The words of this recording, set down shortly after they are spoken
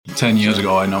10 years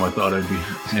ago, I never thought I'd be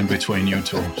in between you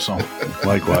two. So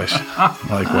likewise.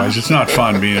 It's not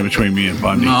fun being in between me and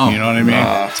Bundy. No, you know what I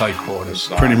mean? Tight quarters.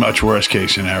 Pretty much worst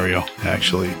case scenario,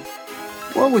 actually.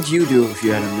 What would you do if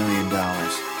you had $1 million?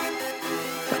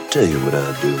 I'll tell you what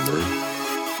I'd do,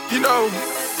 man. You know,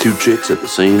 2 chicks at the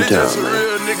same it's time, just a man.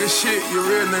 real nigga shit, your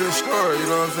real nigga story, you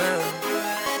know what I'm saying?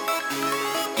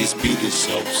 This beat is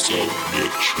so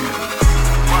bitch.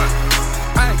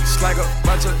 Like a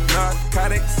bunch of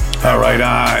narcotics. All right,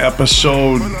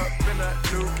 episode,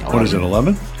 what is it,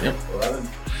 11? Yep.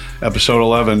 Episode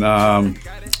 11.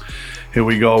 Here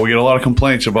we go. We get a lot of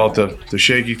complaints about the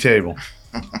shaky table.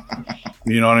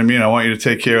 You know what I mean? I want you to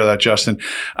take care of that, Justin.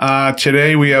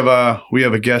 Today we have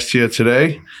a guest here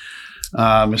today,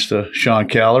 Mr. Sean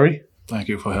Callery. Thank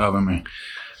you for having me.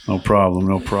 No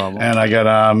problem. And I got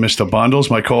Mr.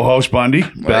 Bundles, my co-host Bundy,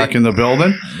 back in the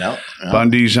building. No.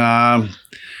 Bundy's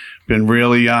been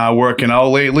really working out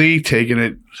lately, taking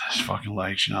it. This fucking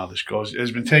legs, you know how this goes.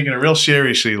 Has been taking it real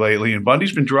seriously lately, and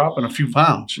Bundy's been dropping a few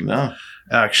pounds. No.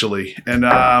 Actually, and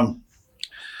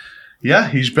yeah,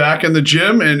 he's back in the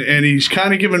gym, and he's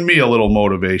kind of giving me a little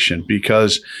motivation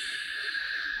because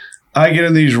I get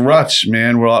in these ruts,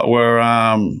 man, where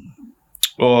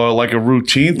or like a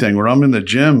routine thing where I'm in the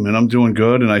gym and I'm doing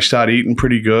good and I start eating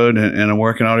pretty good and I'm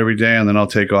working out every day, and then I'll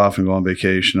take off and go on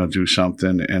vacation or do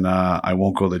something, and I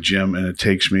won't go to the gym, and it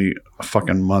takes me a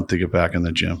fucking month to get back in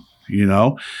the gym, you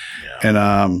know? Yeah.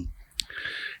 And,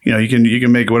 you know, you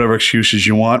can make whatever excuses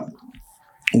you want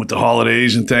with the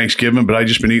holidays and Thanksgiving, but I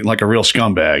just been eating like a real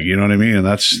scumbag, you know what I mean? And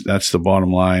that's the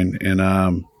bottom line. And,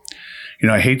 you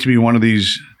know, I hate to be one of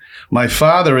these. My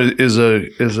father is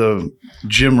a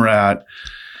gym rat.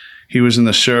 He was in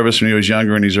the service when he was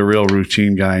younger, and he's a real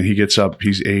routine guy. And he gets up,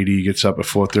 he's 80, he gets up at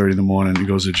 4:30 in the morning. He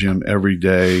goes to the gym every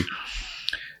day.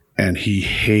 And he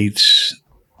hates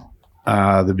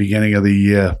the beginning of the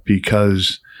year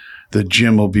because the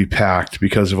gym will be packed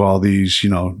because of all these, you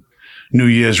know, New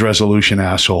Year's resolution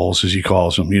assholes, as he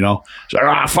calls them, you know. It's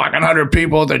like, fucking 100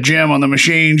 people at the gym on the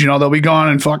machines, you know, they'll be gone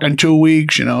in fucking 2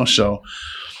 weeks, you know, so.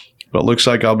 But it looks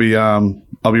like I'll be one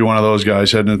of those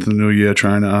guys heading into the new year,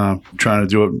 trying to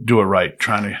do it right,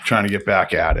 trying to get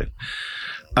back at it.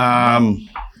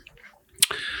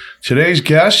 Today's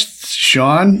guest,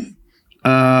 Sean,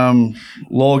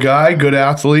 little guy, good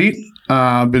athlete.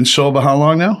 Been sober how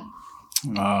long now?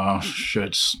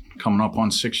 It's coming up on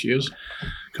 6 years.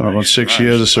 Coming up on 6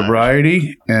 years of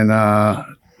sobriety, and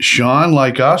Sean,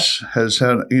 like us, has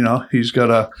had, you know, he's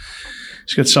got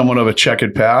somewhat of a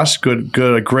checkered past.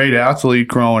 A great athlete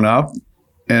growing up,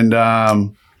 and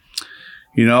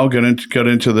you know, got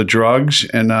into the drugs,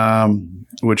 and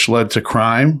which led to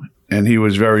crime. And he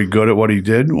was very good at what he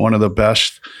did. One of the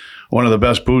best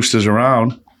boosters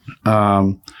around.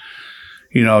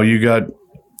 You know, you got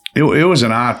it was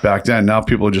an art back then. Now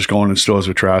people are just going in stores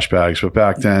with trash bags, but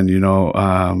back then, you know,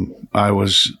 I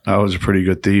was a pretty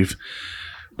good thief.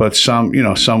 But some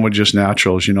were just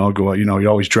naturals, you know, go, you know, you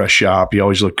always dress sharp. You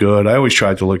always look good. I always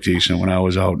tried to look decent when I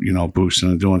was out, you know,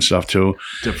 boosting and doing stuff too.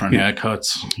 Different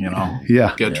haircuts, you know.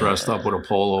 Yeah. Get dressed up with a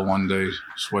polo one day,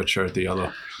 sweatshirt the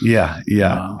other. Yeah.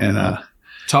 And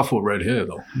tough with red hair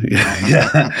though.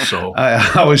 Yeah. So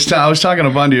I was talking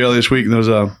to Bundy earlier this week, and there was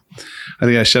I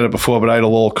think I said it before, but I had a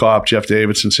little cop, Jeff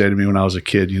Davidson, say to me when I was a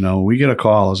kid, you know, we get a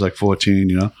call. I was like 14,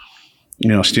 you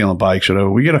know, stealing bikes or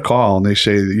whatever. We get a call and they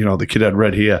say, you know, the kid had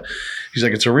red hair. He's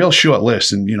like, it's a real short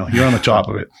list, and you know, you're on the top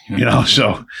of it, you know.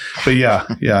 So, but yeah,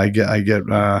 I get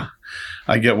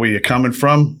where you're coming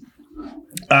from.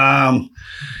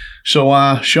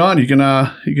 So, Sean, you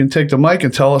can take the mic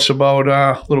and tell us about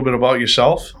a little bit about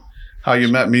yourself, how you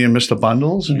met me and Mr.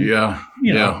 Bundles. And,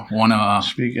 yeah. One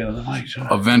speaking of the mic, so.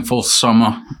 Eventful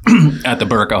summer at the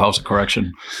Burka House of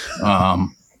Correction.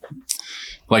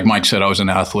 Like Mike said, I was an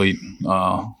athlete,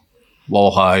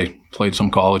 low, high, played some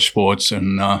college sports,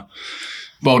 and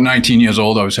about 19 years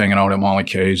old, I was hanging out at Molly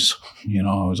K's. You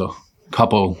know, I was a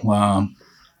couple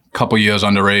years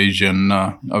underage, and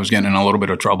I was getting in a little bit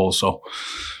of trouble. So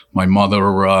my mother,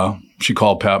 she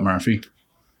called Pat Murphy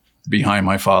behind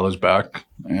my father's back,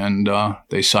 and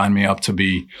they signed me up to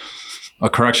be a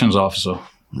corrections officer.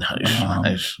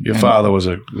 Nice. Your father was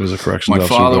a corrections officer. My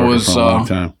father was for a long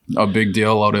time. A big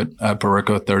deal out at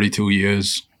Barica, 32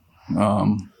 years.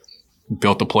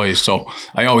 Built the place, so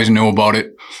I always knew about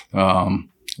it.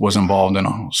 Was involved in a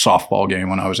softball game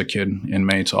when I was a kid in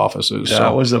mates' offices. Yeah,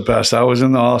 that was the best. I was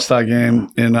in the All-Star game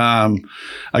in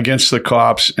against the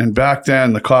cops, and back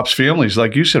then the cops' families,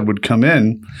 like you said, would come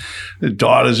in. The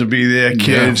daughters would be there,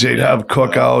 kids. They'd have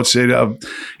cookouts. They'd have,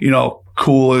 you know,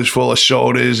 coolers full of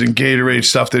sodas and Gatorade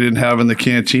stuff they didn't have in the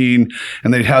canteen.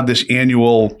 And they'd have this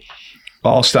annual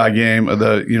all-star game of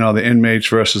the inmates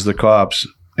versus the cops.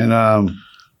 And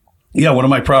one of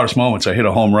my proudest moments, I hit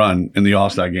a home run in the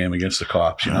all-star game against the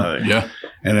cops. Yeah.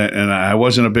 And I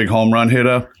wasn't a big home run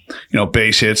hitter,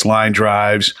 base hits, line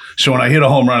drives. So when I hit a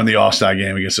home run in the all-star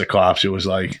game against the cops, it was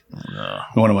like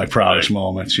one of my proudest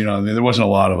moments. There wasn't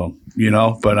a lot of them,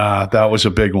 but that was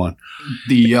a big one.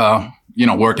 The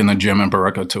work in the gym in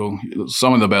Barica too.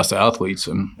 Some of the best athletes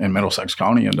in Middlesex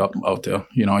County end up out there.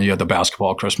 You had the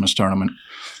basketball Christmas tournament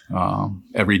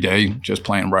every day, just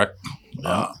playing rec.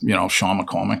 Sean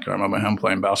McCormick, I remember him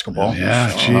playing basketball.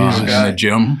 Yeah, Jesus. In the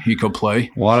gym, he could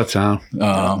play. Watertown.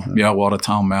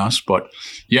 Watertown, Mass. But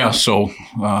so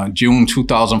June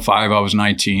 2005, I was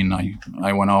 19.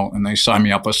 I went out and they signed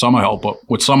me up for summer help. But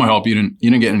with summer help, you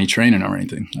didn't get any training or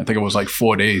anything. I think it was like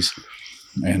 4 days,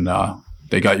 and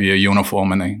they got you a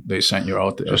uniform and they sent you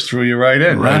out there. Just threw you right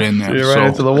in. Right in there. Threw you right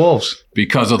into the Wolves.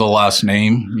 Because of the last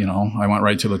name, I went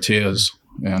right to the Tiers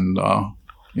and.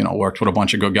 Worked with a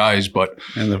bunch of good guys, but...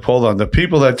 And hold on, the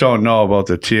people that don't know about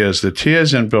the Tiers in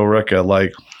Billerica,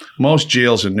 like most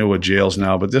jails are newer jails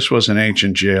now, but this was an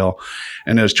ancient jail.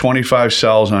 And there's 25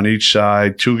 cells on each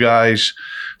side, 2 guys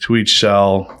to each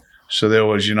cell. So there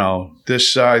was,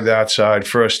 this side, that side,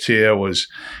 first tier was,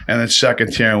 and then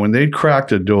second tier. And when they'd crack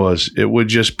the doors, it would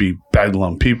just be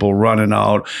bedlam. People running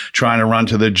out, trying to run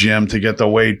to the gym to get the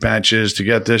weight benches, to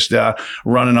get this, that,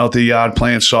 running out the yard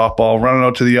playing softball, running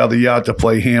out to the other yard to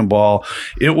play handball.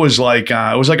 It was like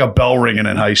a bell ringing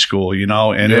in high school,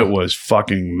 and it was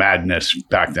fucking madness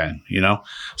back then,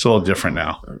 It's a little different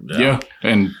now. Yeah.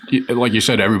 And like you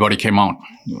said, everybody came out.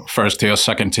 First tier,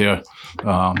 second tier.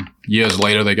 Years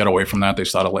later, they got away from that. They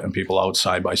started letting people out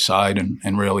side by side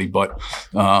and really, but,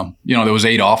 there was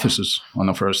 8 offices on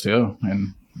the first tier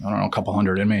and I don't know, a couple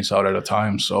hundred inmates out at a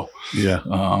time. So yeah,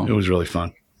 it was really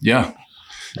fun. Yeah.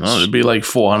 Well, it'd be like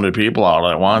 400 people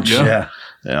out at once. Yeah.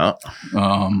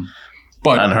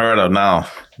 But unheard of now.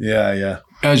 Yeah.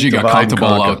 As you got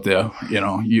comfortable out there,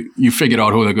 you figured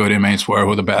out who the good inmates were,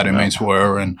 who the bad inmates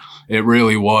were. And it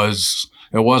really was,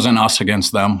 it wasn't us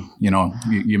against them.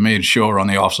 You made sure on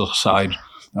the officer side,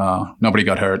 nobody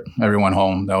got hurt. Everyone went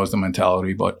home. That was the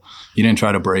mentality, but you didn't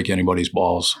try to break anybody's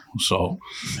balls. So,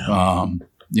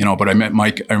 but I met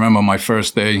Mike. I remember my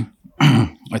first day,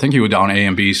 I think you were down A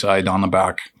and B side down the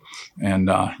back and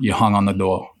you hung on the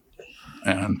door.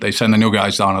 And they send the new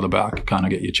guys down to the back, kind of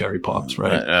get your cherry pops,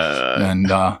 right? And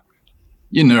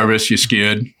you're nervous, you're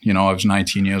scared. I was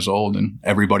 19 years old, and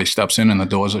everybody steps in, and the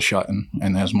doors are shutting,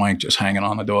 and there's Mike just hanging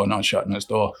on the door, not shutting his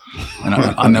door. And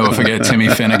I'll never forget Timmy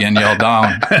Finnegan yelled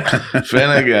down.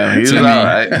 Finnegan, he's all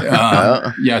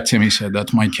right. Yeah, Timmy said,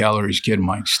 "That's Mike Callery's kid,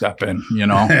 Mike, step in,"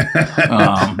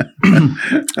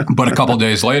 But a couple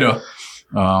days later,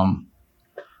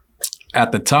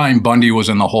 at the time, Bundy was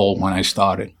in the hole when I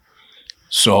started.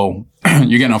 So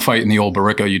you get in a fight in the old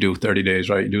Barica, you do 30 days,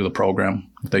 right? You do the program.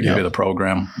 If they give you the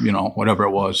program, whatever it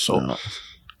was. So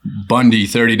Bundy,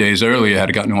 30 days earlier,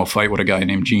 had gotten into a fight with a guy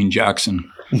named Gene Jackson.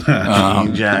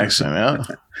 Gene Jackson, yeah.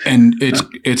 And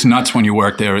it's nuts when you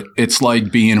work there. It's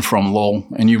like being from Lowell,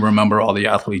 and you remember all the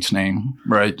athletes' name,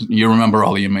 right? You remember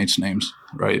all the inmates' names,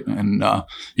 right? And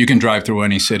you can drive through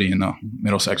any city in the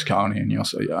Middlesex County, and you'll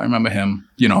say, "Yeah, I remember him."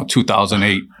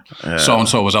 2008, so and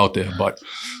so was out there. But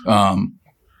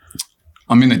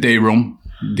I'm in the day room.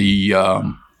 You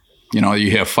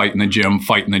hear fight in the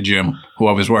gym.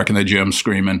 Whoever's working the gym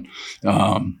screaming.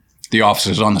 The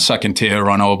officers on the second tier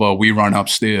run over. We run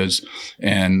upstairs,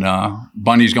 and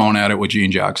Bundy's going at it with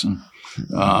Gene Jackson.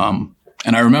 And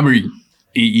I remember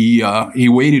he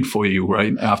waited for you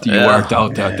right after you worked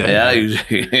out that day. Yeah,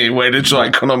 he waited so I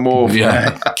couldn't move.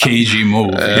 Yeah, cagey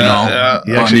move.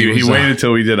 He waited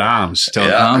till we did arms.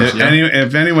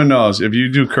 If anyone knows, if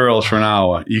you do curls for an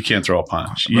hour, you can't throw a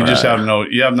punch. You just have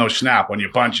no snap when you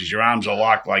punches. Your arms are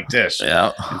locked like this.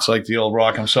 Yeah, it's like the old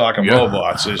Rock'em Sock'em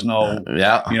robots. There's no.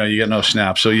 You get no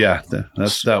snap. So he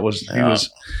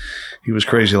was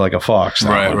crazy like a fox.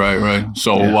 Right.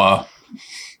 So.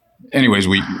 Anyways,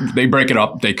 they break it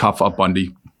up. They cuff up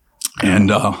Bundy. And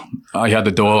I had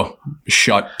the door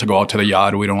shut to go out to the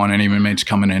yard. We don't want any inmates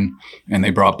coming in. And they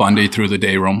brought Bundy through the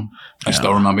day room. I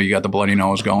still remember you got the bloody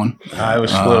nose going. I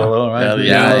was split a little, right?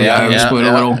 I was split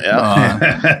a little.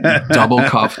 Double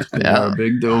cuffed. You're a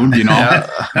big dude,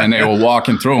 And they were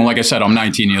walking through. And like I said, I'm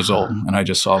 19 years old. And I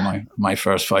just saw my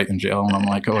first fight in jail. And I'm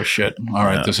like, oh, shit. All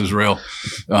right, this is real.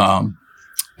 And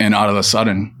out of the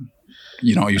sudden,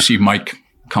 you see Mike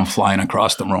come flying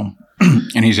across the room,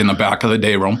 and he's in the back of the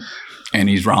day room, and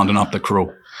he's rounding up the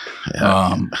crew.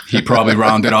 He probably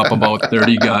rounded up about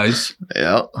 30 guys.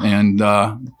 Yeah. And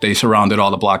they surrounded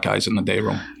all the black guys in the day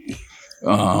room.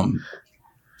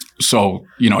 So,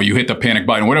 you hit the panic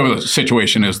button, whatever the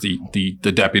situation is, the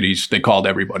deputies, they called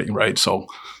everybody, right? So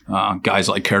guys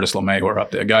like Curtis LeMay were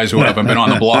up there, guys who haven't been on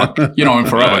the block, in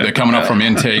forever. They're coming up from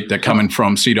intake, they're coming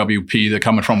from CWP, they're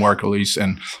coming from work release.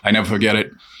 And I never forget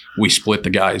it. We split the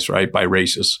guys, right, by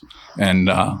races. And,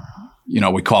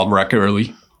 we called rec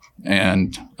early.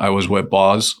 And I was with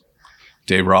Boz,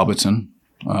 Dave Robertson,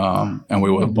 and we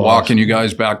were walking you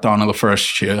guys back down to the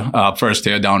first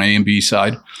tier down A and B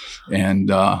side.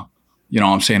 And,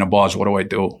 I'm saying to Boz, what do I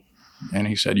do? And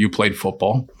he said, you played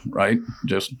football, right?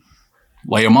 Just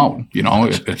lay them out.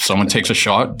 If someone takes a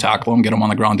shot, tackle them, get them on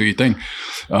the ground, do your thing.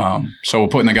 So we're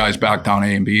putting the guys back down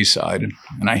A and B side,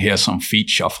 and I hear some feet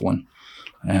shuffling.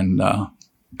 And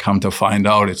come to find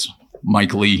out, it's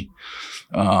Mike Lee.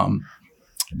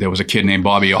 There was a kid named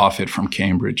Bobby Offit from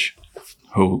Cambridge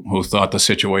who thought the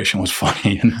situation was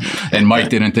funny, and Mike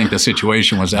didn't think the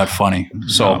situation was that funny.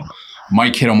 So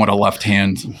Mike hit him with a left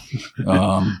hand.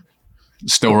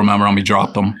 Still remember him, he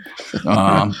dropped him.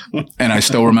 And I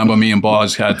still remember me and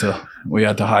Boz had to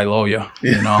high-low you,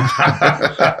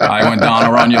 I went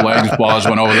down around your legs, Boz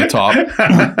went over the top,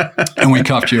 and we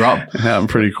cuffed you up. Happened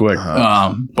pretty quick.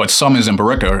 But summers in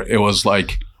Barica, it was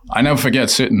like, I never forget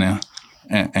sitting there,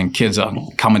 and kids are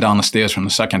coming down the stairs from the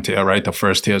second tier, right? The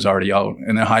first tier's already out,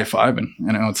 and they're high-fiving.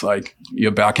 And it's like,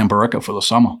 you're back in Barica for the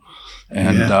summer.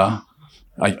 And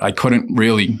I couldn't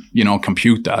really,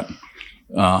 compute that.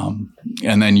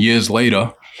 And then years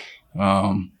later,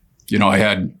 I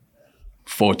had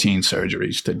 14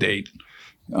 surgeries to date.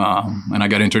 And I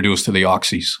got introduced to the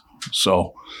oxys.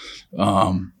 So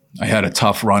I had a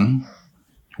tough run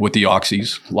with the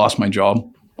oxys, lost my job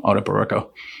out at Barica.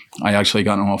 I actually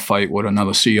got into a fight with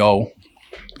another CO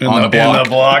on the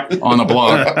block.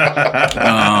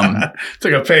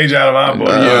 Took a page out of our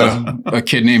book. A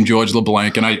kid named George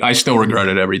LeBlanc, and I still regret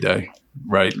it every day,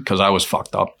 right? Because I was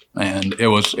fucked up, and it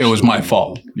was my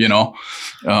fault,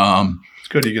 It's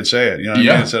good you can say it, what I mean?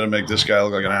 Instead of make this guy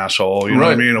look like an asshole, you know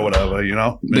what I mean, or whatever,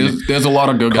 There's a lot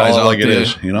of good guys out like there, it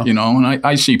is, and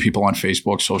I see people on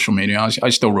Facebook, social media. I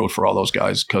still root for all those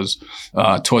guys because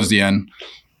towards the end,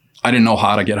 I didn't know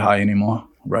how to get high anymore,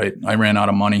 right? I ran out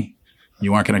of money.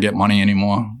 You weren't going to get money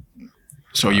anymore.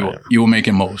 So you were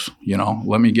making moves,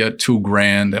 let me get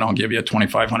 $2,000 and I'll give you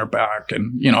 $2,500 back.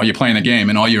 And, you're playing the game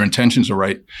and all your intentions are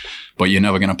right, but you're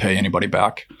never going to pay anybody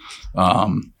back.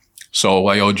 So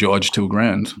I owed George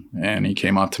 $2,000 and he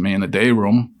came up to me in the day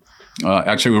room.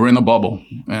 Actually, we were in the bubble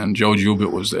and Joe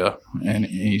Jubit was there and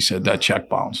he said that check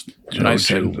bounced. And I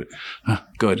said,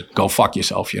 good, go fuck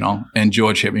yourself, And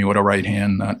George hit me with a right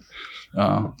hand that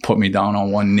put me down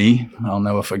on one knee. I'll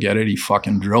never forget it. He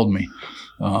fucking drilled me.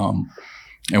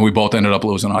 And we both ended up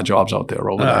losing our jobs out there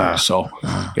over there. So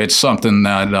it's something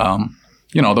that,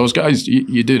 those guys,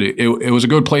 you did it. It was a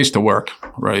good place to work,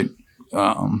 right?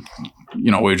 We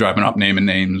were driving up naming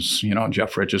names,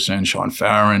 Jeff Richardson, Sean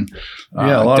Farron.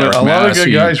 A lot of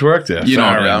good guys worked there.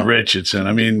 Farron, Richardson.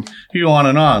 I mean, you go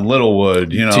on,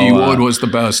 Littlewood, T. Wood was the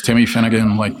best. Timmy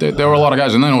Finnegan. Like, there were a lot of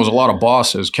guys. And then there was a lot of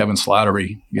bosses. Kevin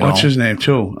Slattery. What's his name,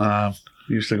 too?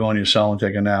 He used to go in your cell and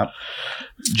take a nap.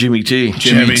 Jimmy T.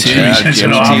 Jimmy T. Jimmy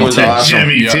T was awesome.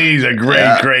 Jimmy T's a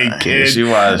great kid. Yes, he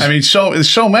was. I mean, there's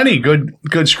so many good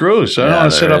screws. So I don't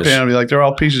want to sit up here and be like, they're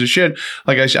all pieces of shit.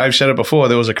 Like I've said it before,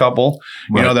 there was a couple,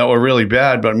 that were really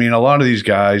bad. But I mean, a lot of these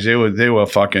guys, they were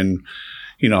fucking,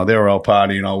 they were out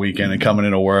partying all weekend and coming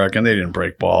into work, and they didn't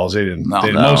break balls.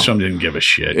 Most of them didn't give a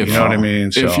shit. You know what I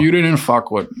mean? So, if you didn't fuck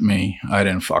with me, I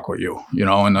didn't fuck with you.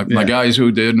 And the guys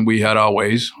who did, we had our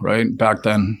ways, right? Back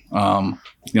then,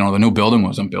 the new building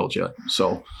wasn't built yet,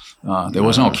 so there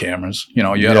was no cameras. You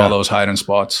had all those hiding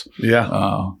spots.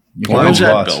 Yeah. When was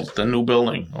that built? The new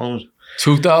building?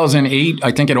 2008,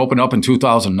 I think it opened up in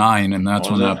 2009, and that's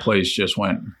when that place just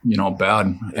went,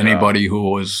 bad. Anybody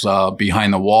who was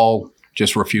behind the wall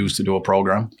just refused to do a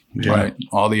program, right?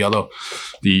 All the other,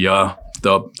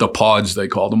 the pods, they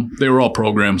called them, they were all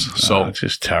programs. So it's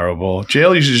just terrible.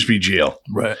 Jail used to just be jail.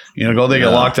 Right. They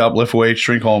get locked up, lift weights,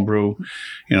 drink home brew.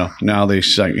 Now they,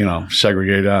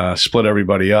 segregate, split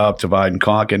everybody up, divide and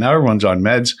conquer. Now everyone's on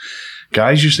meds.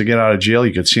 Guys used to get out of jail,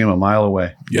 you could see him a mile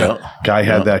away. Yeah. Guy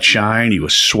had that shine. He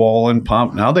was swollen,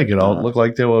 pumped. Now they get out, look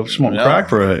like they were smoking crack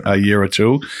for a year or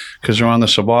two because they're on the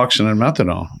Suboxone and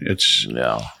methadone.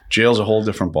 Jail's a whole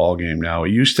different ball game now. It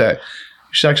used to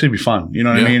actually be fun. You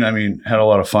know what I mean? I mean, had a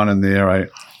lot of fun in there. I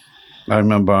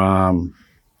remember,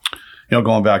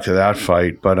 going back to that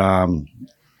fight, but a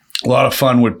lot of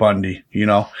fun with Bundy.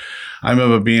 I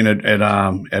remember being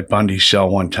at Bundy's cell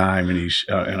one time, and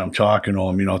and I'm talking to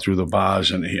him, through the bars,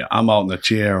 and I'm out in the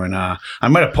chair, and I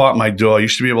might have popped my door. I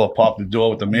used to be able to pop the door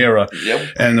with the mirror,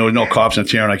 and there was no cops in the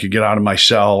chair, and I could get out of my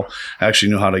cell. I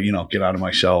actually knew how to, get out of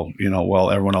my cell, while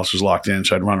everyone else was locked in,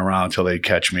 so I'd run around until they'd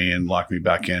catch me and lock me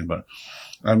back in, but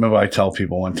I remember I tell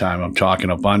people one time I'm talking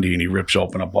to Bundy and he rips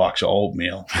open a box of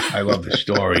oatmeal. I love the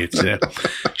story. It's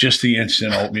just the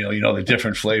instant oatmeal, the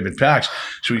different flavored packs.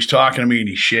 So he's talking to me and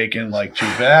he's shaking like 2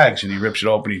 bags and he rips it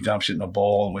open. He dumps it in a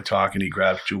bowl and we're talking. He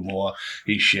grabs 2 more.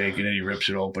 He's shaking it. He rips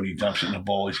it open. He dumps it in a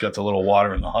bowl. He's got the little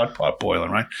water in the hot pot boiling,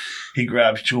 right? He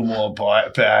grabs 2 more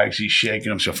bags. He's shaking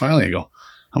them. So finally I go,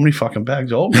 how many fucking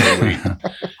bags of oatmeal are we?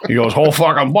 He goes, whole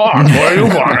fucking box. What are you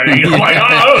fucking? I'm like,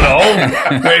 I don't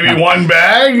know. Maybe 1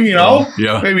 bag,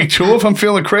 Maybe 2 if I'm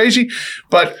feeling crazy.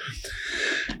 But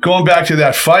going back to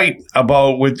that fight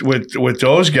about with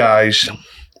those guys,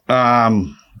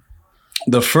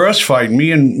 the first fight,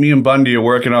 me and Bundy are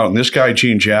working out, and this guy,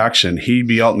 Gene Jackson, he'd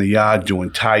be out in the yard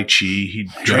doing Tai Chi. He'd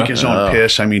drink his own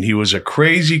piss. I mean, he was a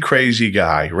crazy, crazy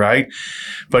guy, right?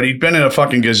 But he'd been in a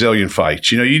fucking gazillion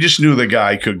fights. You just knew the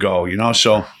guy could go,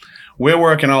 So we're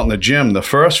working out in the gym, the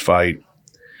first fight,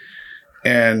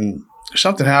 and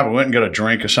something happened. We went and got a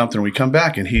drink or something. We come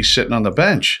back, and he's sitting on the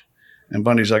bench. And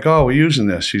Bundy's like, oh, we're using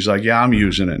this. He's like, yeah, I'm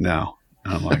using it now.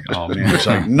 And I'm like, oh, man. He's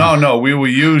like, no, we were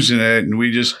using it, and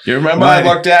we just... You remember I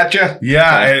looked at you?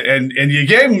 Yeah, and you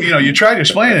gave him, you tried to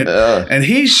explain it, and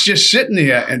he's just sitting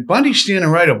there, and Bundy's standing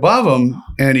right above him,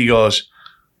 and he goes,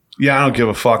 yeah, I don't give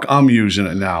a fuck. I'm using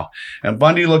it now. And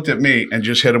Bundy looked at me and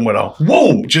just hit him with a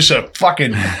boom, just a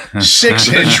fucking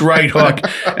 6-inch right hook,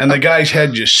 and the guy's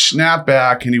head just snapped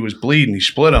back, and he was bleeding. He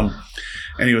split him,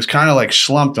 and he was kind of like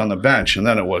slumped on the bench, and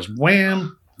then it was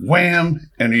wham,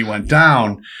 wham, and he went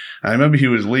down. I remember he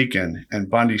was leaking, and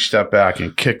Bundy stepped back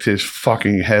and kicked his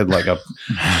fucking head like a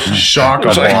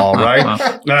soccer ball, right?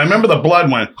 And I remember the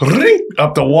blood went ring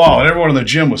up the wall, and everyone in the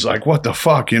gym was like, what the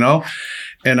fuck, And,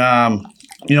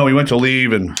 we went to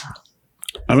leave, and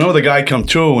I remember the guy come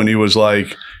to, and he was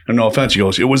like, no offense, he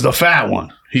goes, it was the fat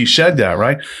one. He said that,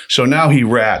 right? So now he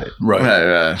ratted.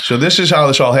 Right. So this is how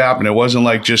this all happened. It wasn't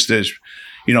like just this,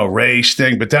 race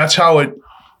thing, but that's how it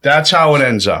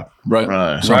ends up.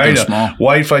 Right. Something small.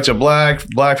 White fights a black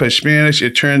fights Spanish.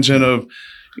 It turns into,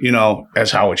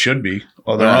 as how it should be,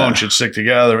 or their own should stick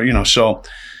together, so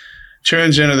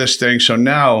turns into this thing. So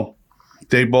now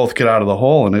they both get out of the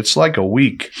hole, and it's like a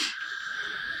week.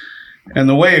 And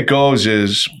the way it goes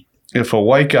is if a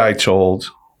white guy told,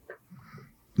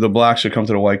 the blacks would come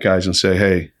to the white guys and say,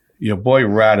 hey, your boy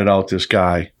ratted out this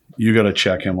guy. You got to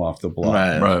check him off the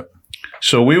block. Right.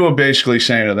 So we were basically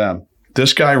saying to them,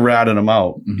 this guy ratted him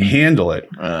out. Handle it.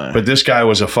 But this guy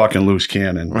was a fucking loose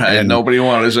cannon. Right. And nobody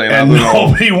wanted to say nothing. And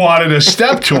nobody wanted to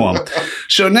step to him.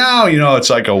 So now, it's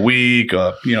like a week,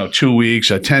 2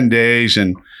 weeks, or 10 days,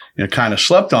 and kind of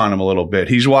slept on him a little bit.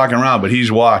 He's walking around, but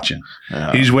he's watching.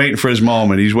 Yeah. He's waiting for his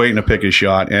moment. He's waiting to pick his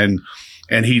shot, and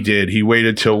he did. He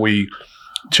waited till we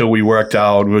worked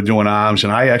out. We were doing arms,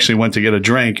 and I actually went to get a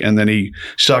drink, and then he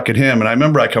sucked at him. And I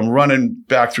remember I come running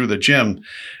back through the gym,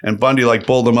 and Bundy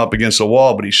bulled him up against the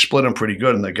wall, but he split him pretty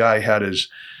good, and the guy had his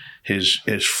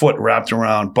foot wrapped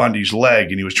around Bundy's leg,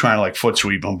 and he was trying to foot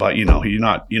sweep him, but you're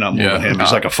not moving him.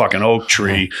 He's like a fucking oak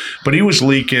tree. But he was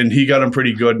leaking. He got him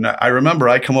pretty good. And I remember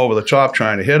I come over the top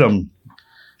trying to hit him,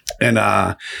 and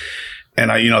I,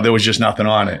 there was just nothing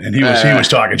on it. And he was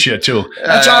talking shit too.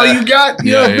 That's all you got?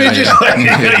 Bitches.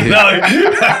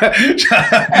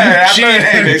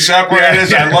 Hey, they separated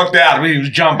us. I looked at him. He was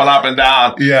jumping up and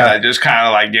down. Yeah. And I just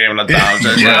kind of gave him a thumbs.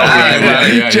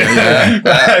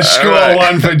 Score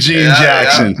 1 for Gene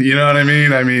Jackson. You know what I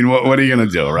mean? I mean, what are you going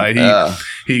to do, right?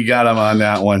 He got him on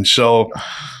that one. So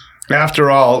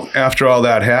after all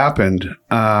that happened,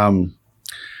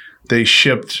 they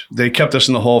kept us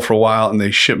in the hole for a while, and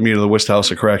they shipped me to the Worcester House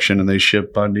of Correction, and they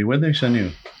shipped Bundy. Where'd they send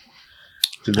you?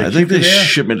 I think they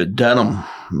shipped me to Denham,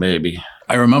 maybe.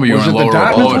 I remember you were in Lower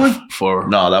Report for...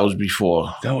 No, that was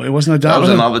before. No, it wasn't a Dartmouth.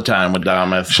 That was another time with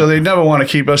Dartmouth. So they never want to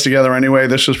keep us together anyway.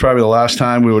 This was probably the last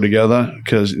time we were together,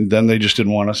 because then they just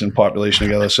didn't want us in population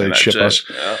together, so they'd ship us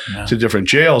to different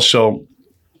jails. So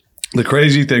the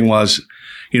crazy thing was,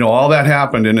 all that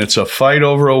happened, and it's a fight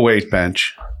over a weight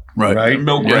bench. Right?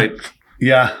 Milk crate.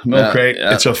 Yeah, milk crate.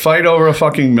 Yeah. It's a fight over a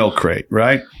fucking milk crate,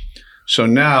 right? So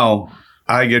now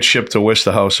I get shipped to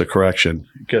Worcester House of Correction.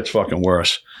 It gets fucking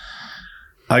worse.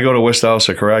 I go to Worcester House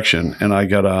of Correction, and I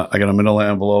got a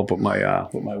manila envelope with my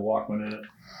Walkman in it.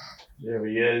 There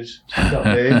he is. What's up,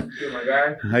 Dave? Good, my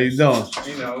guy. How you doing?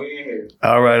 We ain't here.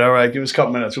 All right. Give us a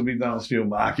couple minutes. We'll be done with you,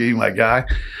 Marky, my guy.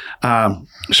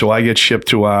 So I get shipped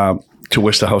to to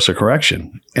Worcester House of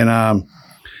Correction. And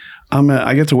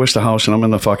I get to Worcester House and I'm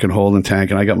in the fucking holding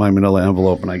tank and I got my manila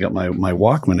envelope and I got my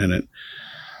Walkman in it.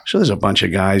 So there's a bunch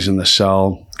of guys in the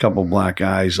cell, a couple black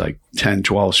guys, like 10,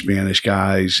 12 Spanish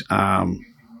guys.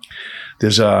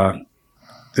 There's a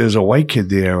white kid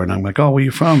there and I'm like, oh, where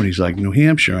you from? And he's like, New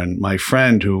Hampshire. And my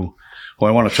friend who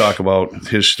I want to talk about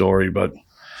his story, but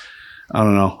I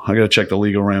don't know. I got to check the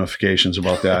legal ramifications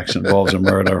about that because it involves a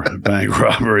murder, a bank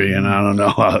robbery, and I don't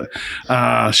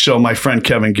know. So my friend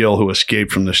Kevin Gill, who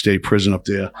escaped from the state prison up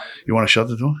there, you want to shut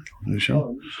the door?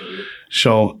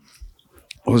 So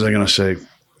what was I going to say?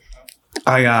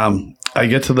 I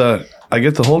get to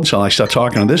the holding cell. I start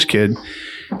talking to this kid,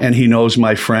 and he knows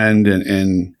my friend,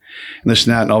 and this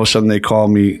and that. And all of a sudden, they call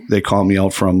me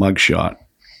out for a mugshot.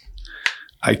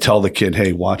 I tell the kid,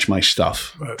 hey, watch my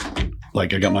stuff. Right.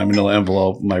 Like I got my manila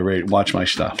envelope, my rate, watch my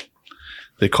stuff.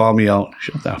 They call me out.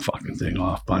 Shut that fucking thing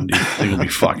off, Bundy. They're going to be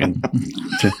fucking.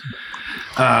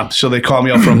 So they call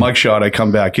me out for a mugshot. I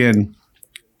come back in,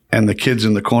 and the kid's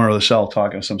in the corner of the cell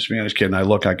talking to some Spanish kid. And I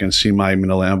look, I can see my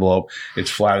manila envelope. It's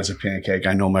flat as a pancake.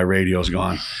 I know my radio's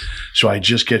gone. So I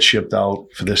just get shipped out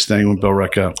for this thing with Bill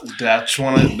Ricca. That's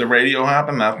when the radio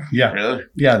happened? Yeah. Really?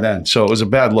 Yeah, then. So it was a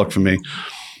bad look for me.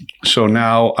 So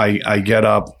now I get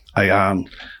up.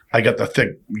 I got the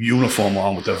thick uniform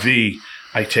on with the V.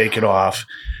 I take it off.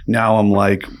 Now I'm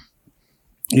like,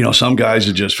 some guys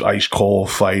are just ice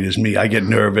cold fight as me. I get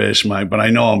nervous, but I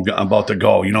know I'm about to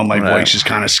go. My voice is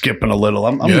kind of skipping a little.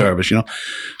 I'm nervous,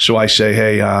 So I say,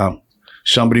 hey,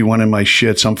 somebody went in my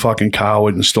shit. Some fucking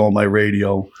coward and stole my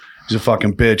radio. He's a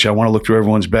fucking bitch. I want to look through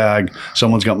everyone's bag.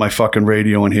 Someone's got my fucking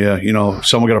radio in here.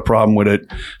 Someone got a problem with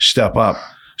it. Step up.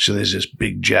 So there's this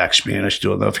big Jack Spanish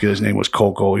dude. I forget his name was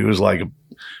Coco. He was like a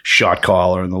shot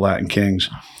caller in the Latin Kings.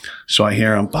 So I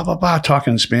hear him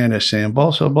talking in Spanish, saying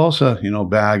bolsa,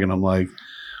 bag. And I'm like,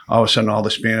 all of a sudden all the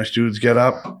Spanish dudes get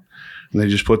up and they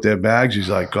just put their bags. He's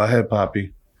like, go ahead,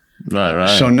 Papi.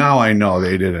 Right. So now I know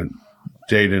they didn't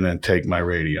take my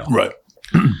radio. Right.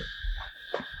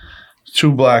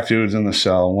 Two black dudes in the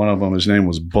cell. One of them, his name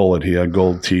was Bullet. He had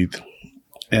gold teeth.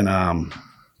 And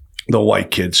the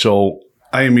white kid. So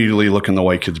I immediately look in the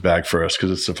white kid's bag first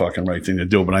because it's the fucking right thing to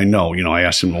do. But I know, I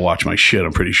asked him to watch my shit.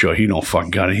 I'm pretty sure he don't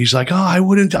fucking got it. He's like, oh, I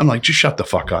wouldn't. I'm like, just shut the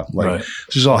fuck up. Like,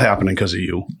 This is all happening because of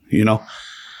you,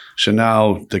 So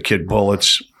now the kid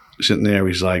Bullet's sitting there.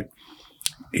 He's like,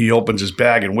 he opens his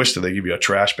bag. In Worcester, they give you a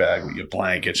trash bag with your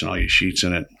blankets and all your sheets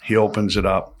in it. He opens it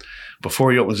up.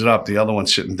 Before he opens it up, the other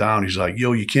one's sitting down. He's like,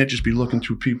 yo, you can't just be looking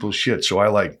through people's shit. So I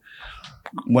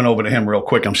went over to him real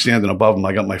quick. I'm standing above him.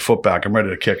 I got my foot back. I'm ready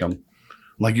to kick him.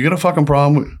 I'm like, you got a fucking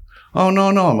problem with? Oh, no.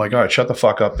 I'm like, all right, shut the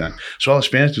fuck up then. So all the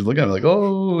Spanish dudes look at me like,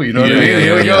 oh, what I mean?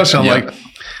 Here we go. So I'm like,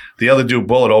 the other dude,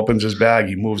 Bullet, opens his bag.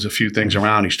 He moves a few things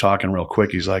around. He's talking real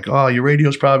quick. He's like, oh, your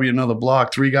radio's probably another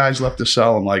block. 3 guys left to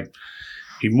sell. I'm like,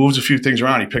 he moves a few things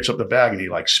around. He picks up the bag and he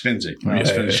spins it.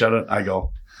 Shut it. I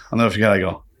go, I'll never forget. I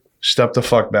go, step the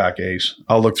fuck back, Ace.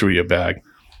 I'll look through your bag.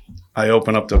 I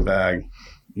open up the bag,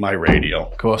 my radio.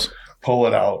 Of course. Pull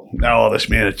it out. Now all the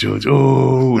Spanish dudes.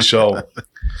 Ooh. So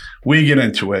we get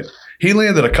into it. He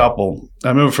landed a couple. I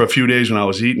remember for a few days when I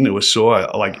was eating, it was sore.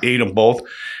 I ate them both,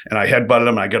 and I headbutted him.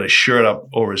 And I got his shirt up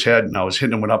over his head, and I was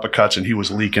hitting him with uppercuts, and he was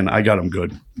leaking. I got him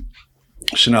good.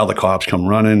 So now the cops come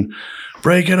running.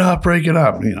 Break it up.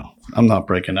 I'm not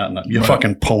breaking that. You're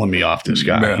fucking pulling me off this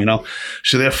guy,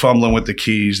 So they're fumbling with the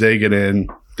keys. They get in.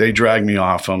 They drag me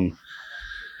off him.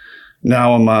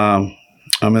 Now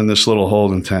I'm in this little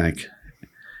holding tank,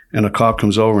 and a cop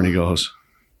comes over and he goes,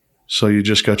 so you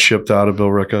just got shipped out of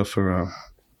Bill Ricca for,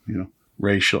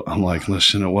 racial. I'm like,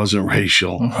 listen, it wasn't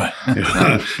racial. Right.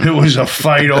 It was a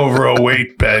fight over a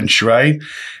weight bench, right?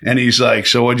 And he's like,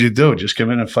 so what'd you do? Just come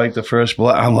in and fight the first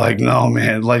blood? I'm like, no,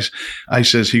 man.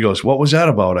 He goes, what was that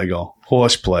about? I go,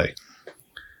 horseplay.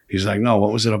 He's like, no,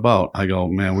 what was it about? I go,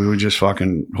 man, we were just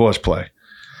fucking horseplay.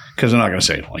 Because I'm not going to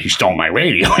say, well, he stole my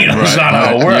radio. It's not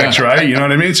how it works, right? You know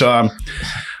what I mean? So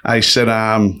I said,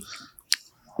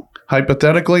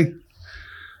 hypothetically,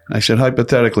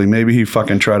 maybe he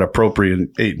fucking tried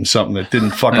appropriating something that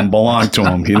didn't fucking belong to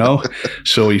him,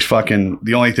 So he's fucking,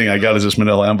 the only thing I got is this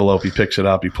manila envelope. He picks it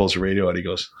up. He pulls the radio out. He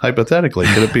goes, hypothetically,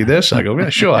 could it be this? I go, yeah,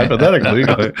 sure, hypothetically.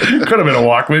 Could have been a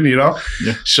Walkman,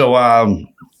 Yeah. So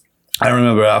I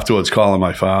remember afterwards calling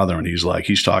my father, and he's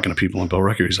talking to people in Bill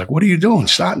Ricca. He's like, what are you doing?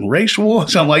 Starting race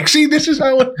wars? I'm like, see, this is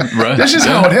how it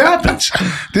happens.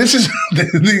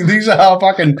 These are how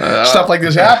fucking stuff like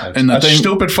this happens. And the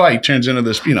stupid fight turns into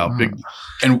this, big.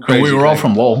 And we were all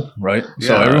from Lowell, right?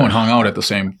 So everyone hung out at the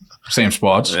same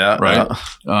spots, right?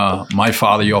 Yeah. My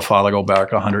father, your father go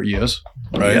back 100 years,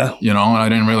 right? Yeah. And I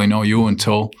didn't really know you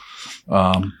until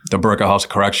the Burka House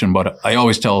of Correction. But I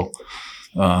always tell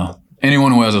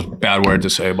anyone who has a bad word to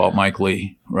say about Mike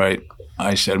Lee, right?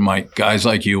 I said, Mike, guys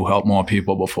like you help more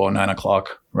people before 9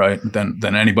 o'clock, right,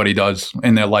 than anybody does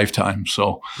in their lifetime.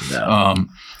 So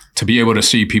to be able to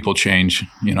see people change,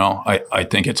 I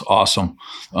think it's awesome.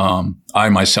 I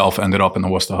myself ended up in the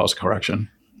Worcester House of Correction.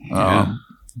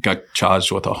 Got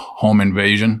charged with a home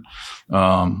invasion.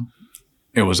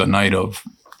 It was a night of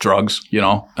drugs,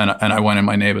 and I went in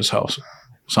my neighbor's house,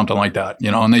 something like that,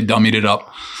 and they dummied it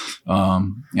up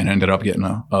and ended up getting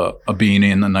a beanie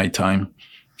in the nighttime.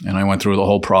 And I went through the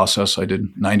whole process. I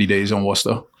did 90 days in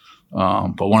Worcester.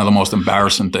 But one of the most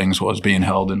embarrassing things was being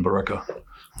held in Barica,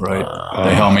 right?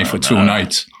 They held me for 2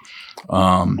 nights.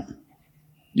 And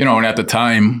at the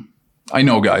time, I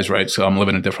know guys, right? So I'm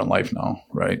living a different life now,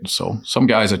 right? So some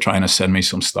guys are trying to send me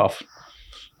some stuff,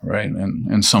 right?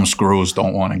 And some screws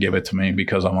don't want to give it to me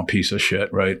because I'm a piece of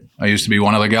shit, right? I used to be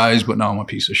one of the guys, but now I'm a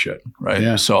piece of shit, right?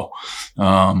 Yeah. So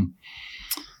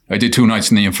I did 2 nights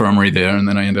in the infirmary there, and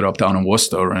then I ended up down in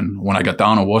Worcester. And when I got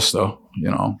down to Worcester,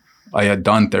 I had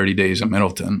done 30 days in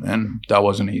Middleton, and that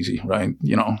wasn't easy, right?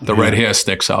 The red hair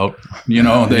sticks out.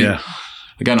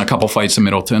 I got in a couple fights in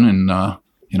Middleton, and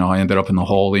I ended up in the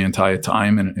hole the entire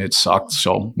time, and it sucked.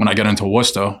 So when I got into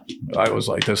Worcester, I was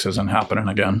like, this isn't happening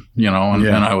again, and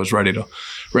I was ready to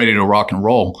rock and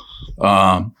roll.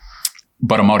 But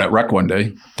I'm out at rec one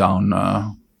day down,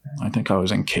 I think I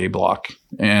was in K block,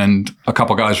 and a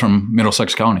couple guys from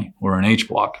Middlesex County were in H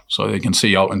block, so they can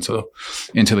see out into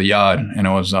the yard. And it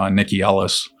was Nicky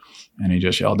Ellis, and he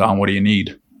just yelled down, "What do you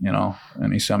need?"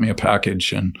 And he sent me a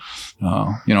package, and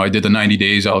I did the 90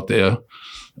 days out there.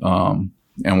 And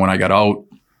when I got out,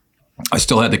 I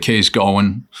still had the case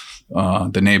going.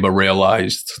 The neighbor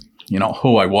realized,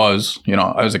 who I was.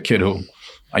 I was a kid who.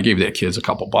 I gave their kids a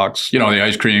couple bucks. The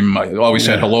ice cream, I always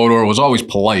said hello to her, was always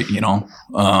polite,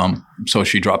 So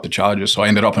she dropped the charges. So I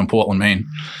ended up in Portland, Maine.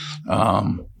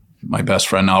 My best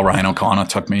friend now, Ryan O'Connor,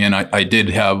 took me in. I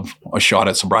did have a shot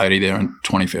at sobriety there in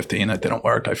 2015 that didn't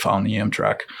work. I found the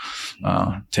Amtrak,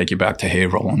 take you back to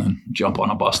Haverhill and then jump on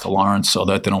a bus to Lawrence. So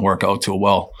that didn't work out too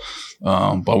well.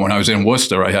 But when I was in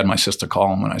Worcester, I had my sister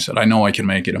call him and I said, I know I can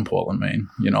make it in Portland, Maine.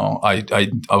 I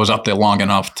was up there long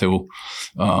enough to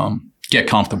get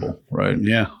comfortable, right?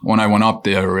 Yeah. When I went up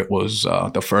there, it was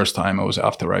the first time. It was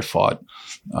after I fought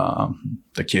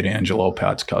the kid Angelo,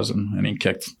 Pat's cousin, and he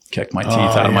kicked my teeth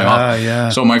out of my mouth. Yeah.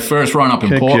 So my first run up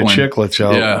in Portland, your chiclets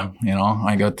out. Yeah,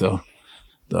 I got the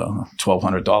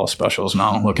 $1,200 specials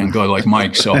now, looking good like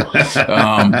Mike. So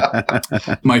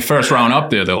my first round up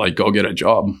there, they're like, "Go get a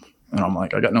job." And I'm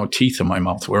like, I got no teeth in my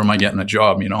mouth. Where am I getting a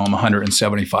job? I'm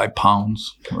 175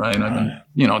 pounds, right? I've been,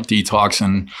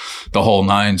 detoxing the whole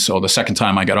 9. So the second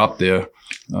time I got up there,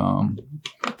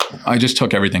 I just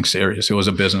took everything serious. It was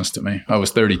a business to me. I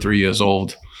was 33 years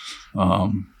old.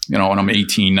 When I'm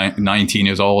 18, 19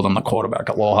 years old, I'm the quarterback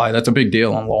at Lowell High. That's a big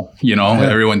deal on Lowell.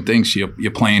 Everyone thinks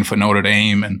you're playing for Notre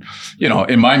Dame. And,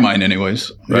 in my mind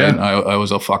anyways, right? Yeah. I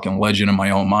was a fucking legend in my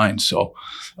own mind. So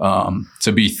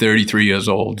to be 33 years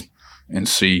old, and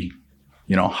see,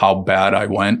 how bad I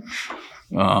went.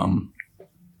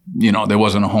 There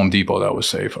wasn't a Home Depot that was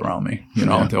safe around me.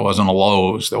 There wasn't a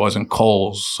Lowe's, there wasn't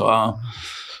Kohl's.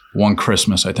 One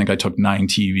Christmas, I think I took 9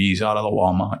 TVs out of the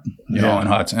Walmart, in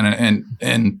Huts,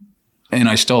 and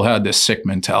I still had this sick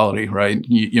mentality, right?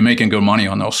 You're making good money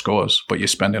on those scores, but you're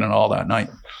spending it all that night.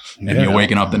 And you're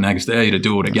waking up the next day to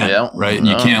do it again, right? And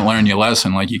you can't learn your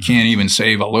lesson. Like, you can't even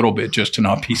save a little bit just to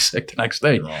not be sick the next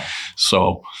day.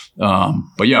 So,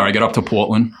 but yeah, I got up to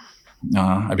Portland.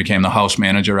 I became the house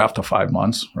manager after 5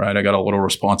 months, right? I got a little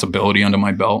responsibility under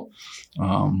my belt.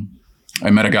 I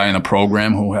met a guy in the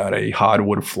program who had a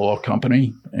hardwood floor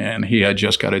company, and he had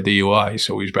just got a DUI,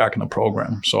 so he's back in the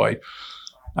program. So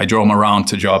I drove him around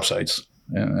to job sites,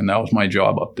 and that was my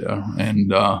job up there.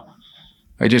 And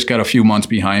I just got a few months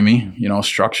behind me,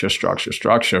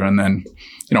 structure. And then,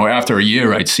 after a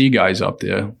year, I'd see guys up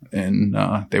there, and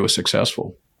they were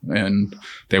successful, and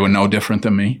they were no different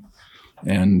than me.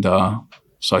 And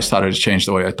so I started to change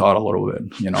the way I thought a little bit,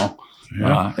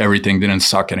 Everything didn't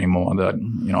suck anymore. That,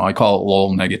 I call it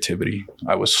Lowell negativity.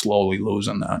 I was slowly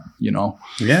losing that,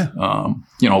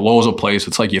 Lowell's a place,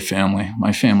 it's like your family.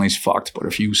 My family's fucked, but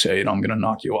if you say it, I'm going to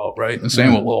knock you out, right? And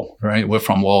same with Lowell, right? We're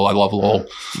from Lowell. I love Lowell.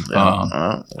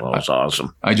 Lowell's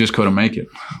awesome. I just couldn't make it.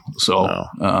 So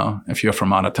if you're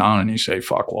from out of town and you say,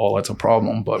 fuck Lowell, that's a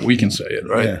problem, but we can say it,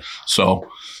 right? Yeah. So,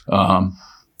 I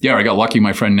got lucky.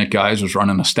 My friend Nick Guys was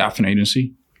running a staffing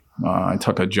agency. I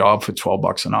took a job for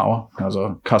 $12 an hour as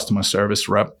a customer service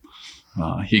rep.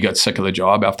 He got sick of the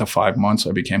job. After 5 months,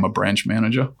 I became a branch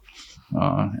manager.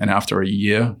 And after a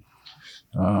year,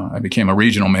 I became a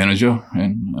regional manager,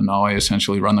 and now I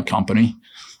essentially run the company.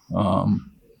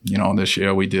 This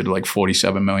year we did like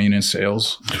 47 million in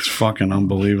sales. It's fucking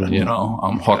unbelievable.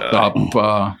 I'm hooked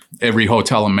up every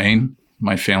hotel in Maine.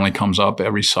 My family comes up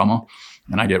every summer,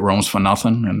 and I get rooms for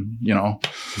nothing. And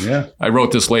I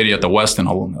wrote this lady at the Westin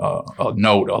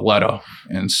a letter,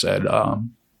 and said,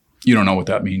 "You don't know what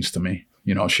that means to me."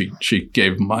 She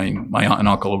gave my aunt and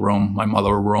uncle a room, my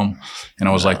mother a room, and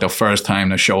it was like the first time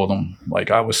to show them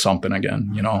like I was something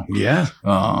again. Yeah.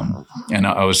 And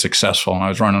I was successful, and I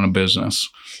was running a business.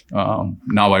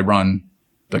 Now I run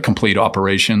the complete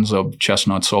operations of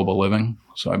Chestnut Sober Living.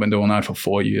 So I've been doing that for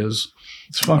 4 years.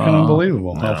 It's fucking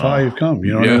unbelievable how far you've come.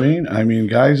 You know what I mean? I mean,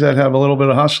 guys that have a little bit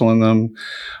of hustle in them,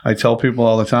 I tell people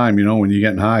all the time, when you're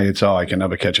getting high, it's, I can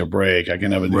never catch a break. I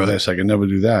can never do this. I can never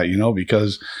do that,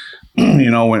 because,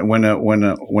 when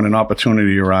an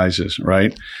opportunity arises,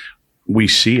 right, we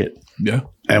see it. Yeah.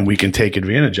 And we can take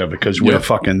advantage of it because we're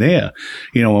fucking there.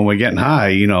 When we're getting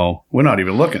high, we're not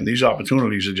even looking. These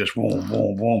opportunities are just boom,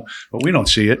 boom, boom. But we don't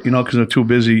see it, because we're too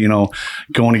busy,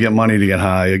 going to get money to get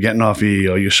high or getting off E,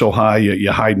 or you're so high,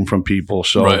 you're hiding from people.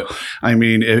 So, I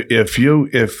mean, if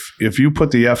you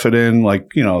put the effort in,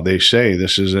 like, they say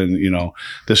this is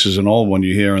an old one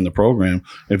you hear in the program.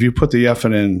 If you put the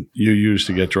effort in you use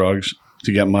to get drugs,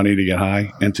 to get money, to get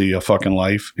high into your fucking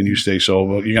life, and you stay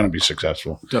sober, you're going to be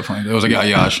successful. Definitely. There was a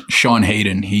guy, Sean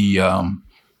Hayden. He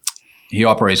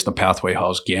operates the Pathway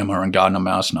House, Gamma, in Gardner,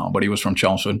 Mass. now, but he was from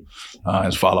Chelmsford.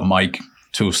 His father, Mike,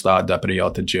 2-star deputy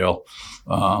out to jail,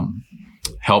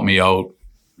 helped me out.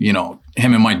 Him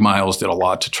and Mike Miles did a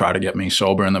lot to try to get me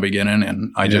sober in the beginning,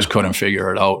 and I just couldn't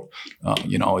figure it out.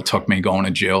 It took me going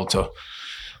to jail to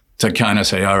kind of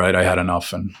say, all right, I had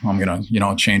enough, and I'm going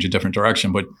to, change a different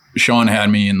direction. But Sean had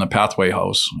me in the Pathway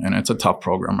House, and it's a tough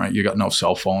program, right? You got no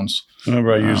cell phones. I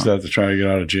remember I used that to try to get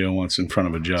out of jail once in front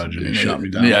of a judge, and he shot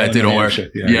me down. Yeah, it didn't work.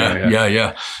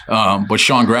 Yeah. But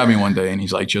Sean grabbed me one day, and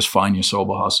he's like, just find your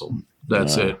sober hustle.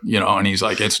 That's it. And he's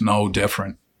like, it's no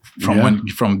different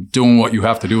from doing what you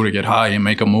have to do to get high and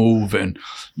make a move. And,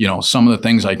 some of the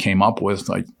things I came up with,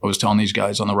 like I was telling these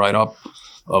guys on the ride up,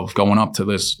 of going up to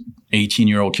this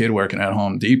 18-year-old kid working at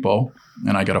Home Depot,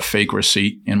 and I got a fake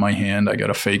receipt in my hand. I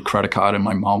got a fake credit card in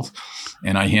my mouth,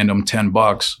 and I hand him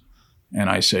 $10, and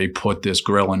I say, put this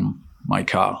grill in my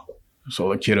car. So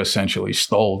the kid essentially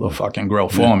stole the fucking grill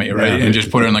for me, right? And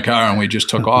just put it in the car, and we just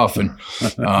took off. And,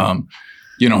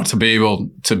 to be able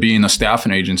to be in the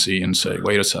staffing agency and say,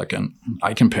 wait a second,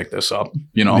 I can pick this up.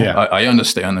 I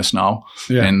understand this now.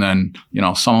 Yeah. And then,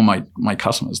 some of my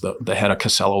customers, the head of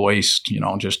Casella Waste,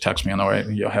 just text me on the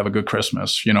way, have a good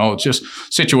Christmas. It's just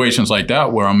situations like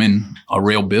that where I'm in a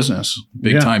real business,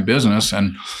 big time business.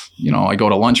 And, I go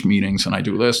to lunch meetings and I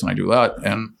do this and I do that.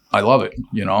 And I love it,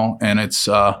 and it's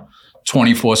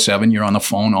 24/7. You're on the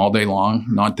phone all day long,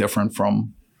 not different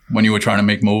from when you were trying to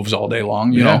make moves all day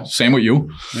long, you know, same with you.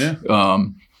 Yeah.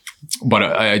 But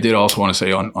I did also want to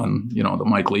say on the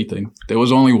Mike Lee thing, there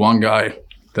was only one guy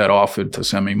that offered to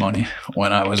send me money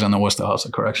when I was in the Worcester House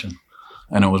of Correction.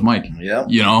 And it was Mike,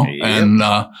 and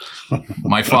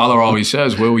my father always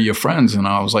says, where were your friends? And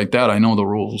I was like, Dad, I know the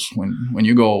rules. When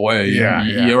you go away,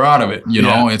 you're out of it. You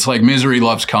know, it's like misery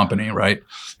loves company, right?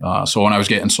 So when I was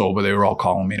getting sober, they were all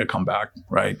calling me to come back,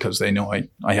 right? Because they knew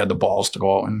I had the balls to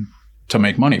go out and to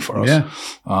make money for us.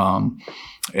 Yeah.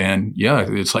 And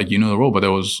it's like, you know the rule, but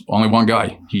there was only one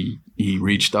guy. He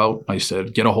reached out. I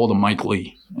said, get a hold of Mike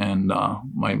Lee. And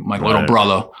my little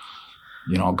brother,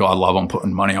 God love him,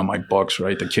 putting money on my books,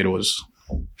 right? The kid was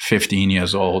 15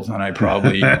 years old, and I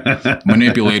probably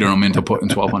manipulated him into putting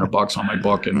 $1,200 on my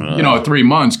book. And, 3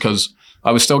 months, because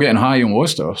I was still getting high in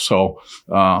Worcester. So,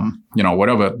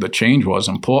 whatever the change was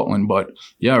in Portland. But,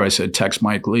 I said, text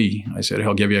Mike Lee. I said,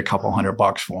 he'll give you a couple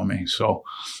 $100 for me. So,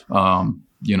 and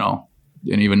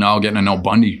even now getting to know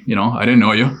Bundy, I didn't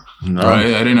know you. No. Right?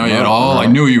 I didn't know you at all. I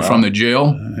knew you from the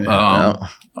jail.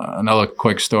 Another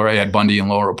quick story. I had Bundy in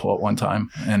Lower Report one time.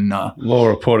 And Lower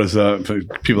Report is, for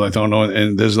people that don't know,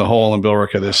 and there's the hole in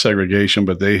Billerica, there's segregation,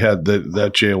 but they had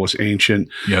that jail was ancient.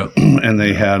 Yeah. And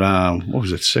they had,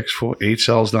 8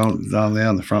 cells down there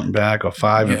on the front and back, or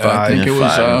 5 and 5? I think it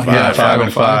was 5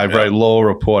 and 5, right? Lower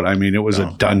Report. I mean, it was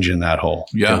a dungeon, that hole.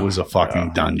 Yeah. It was a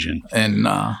fucking dungeon. And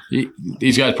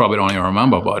these guys probably don't even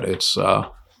remember, but it's...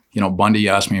 Bundy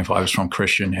asked me if I was from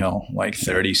Christian Hill like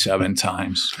 37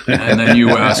 times. And then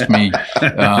you asked me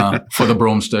for the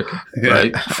broomstick,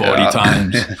 right? 40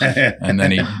 times. And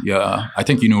then I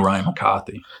think you knew Ryan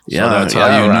McCarthy. So that's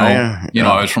how you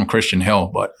know, I was from Christian Hill.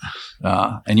 But,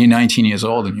 and you're 19 years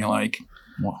old and you're like,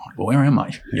 where am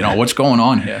I? You know, what's going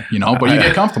on here? You know, but you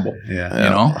get comfortable. Yeah. You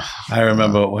know? I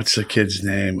remember, what's the kid's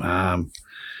name?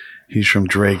 He's from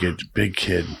Drake, a big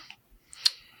kid.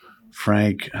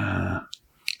 Frank.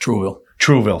 Trouville.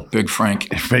 Big Frank.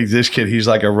 This kid, he's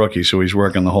like a rookie, so he's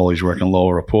working the hole. He's working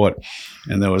lower report.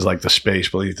 And there was like the space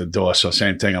beneath the door. So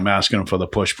same thing. I'm asking him for the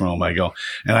push broom. I go,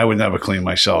 and I would never clean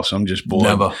myself, so I'm just bored.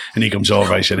 Never. And he comes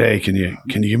over. I said, hey, can you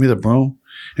give me the broom?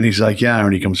 And he's like, yeah.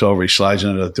 And he comes over. He slides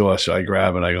into the door. So I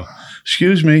grab it. I go,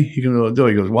 excuse me. He comes to the door.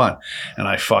 He goes, what? And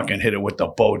I fucking hit it with the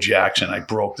Bo Jackson. I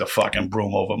broke the fucking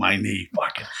broom over my knee.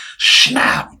 Fucking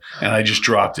snap. And I just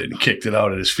dropped it and kicked it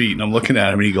out at his feet. And I'm looking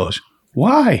at him and he goes,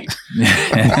 why?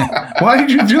 Why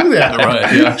did you do that?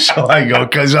 Right, yeah. So I go,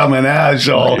 because I'm an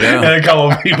asshole. Yeah. And a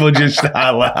couple of people just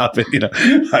start laughing, you know,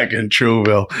 like in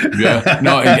Trouville. Yeah.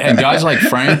 No, and guys like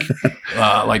Frank,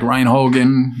 like Ryan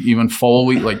Hogan, even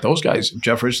Foley, like those guys,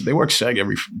 Jeffers, they work seg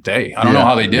every day. I don't know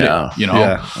how they did it, you know?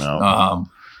 Yeah.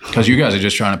 Because you guys are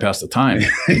just trying to pass the time,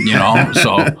 you know?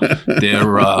 So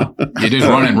you're just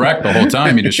running wreck the whole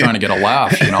time. You're just trying to get a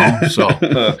laugh, you know? So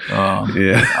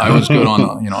I was good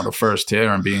on the first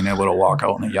tier and being able to walk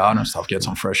out in the yard and stuff, get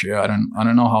some fresh air. I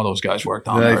didn't know how those guys worked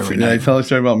on there every Did I night. tell the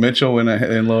story about Mitchell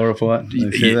in lower report?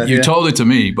 You told it to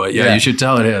me, but you should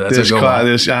tell it here. That's a good one.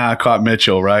 This caught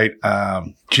Mitchell, right?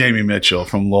 Jamie Mitchell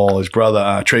from Lowell, his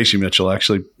brother Tracy Mitchell,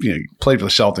 actually played for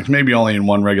the Celtics, maybe only in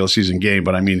one regular season game,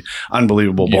 but I mean,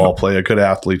 unbelievable ball player, good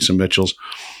athlete, some Mitchells.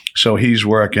 So he's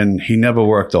working. He never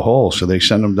worked the hole, so they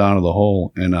send him down to the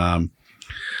hole, and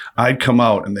I'd come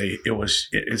out, and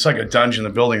it's like a dungeon, the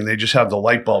building, and they just have the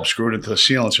light bulb screwed into the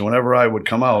ceiling. So whenever I would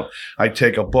come out, I'd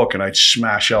take a book and I'd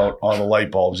smash out all the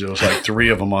light bulbs. There was like 3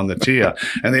 of them on the tier,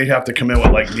 and they'd have to come in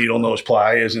with like needle nose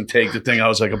pliers and take the thing out. It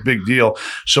was like a big deal.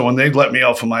 So when they'd let me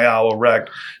out for my hour rec,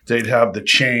 they'd have the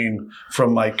chain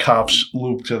from my cuffs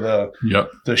looped to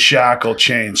the shackle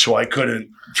chain, so I couldn't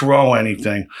throw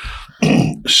anything.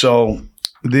 So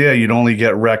there, you'd only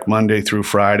get rec Monday through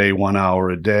Friday, 1 hour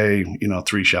a day,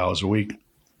 3 showers a week.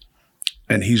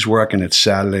 And he's working it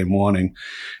Saturday morning.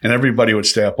 And everybody would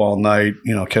stay up all night,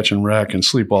 catching rec and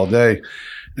sleep all day.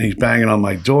 And he's banging on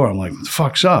my door. I'm like, what the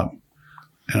fuck's up?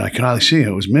 And I can hardly see him.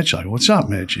 It was Mitch. I go, what's up,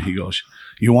 Mitch? And he goes,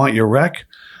 you want your rec?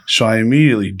 So I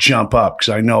immediately jump up because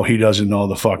I know he doesn't know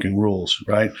the fucking rules,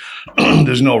 right?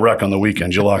 There's no rec on the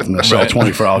weekends. You're locked in the cell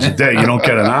 24 hours a day. You don't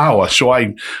get an hour. So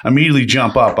I immediately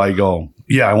jump up. I go,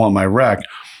 yeah, I want my rec.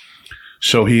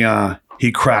 So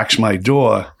he cracks my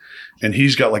door, and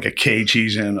he's got like a cage.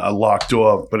 He's in a locked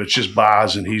door, but it's just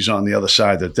bars, and he's on the other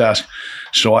side of the desk.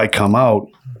 So I come out,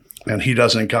 and he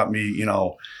doesn't got me,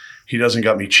 he doesn't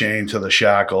got me chained to the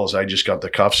shackles. I just got the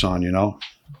cuffs on,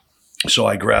 So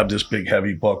I grabbed this big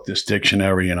heavy book, this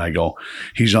dictionary, and I go,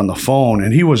 he's on the phone,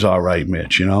 and he was all right,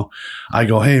 Mitch, I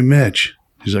go, hey, Mitch.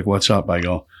 He's like, what's up? I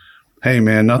go, hey,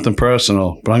 man, nothing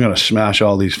personal, but I'm going to smash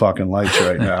all these fucking lights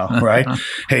right now, right?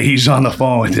 Hey, he's on the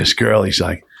phone with this girl. He's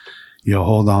like, yo,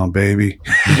 hold on, baby.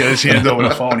 He got his hand over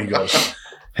the phone. He goes,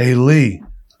 hey, Lee.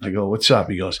 I go, what's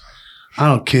up? He goes, I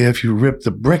don't care if you rip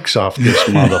the bricks off this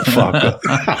motherfucker.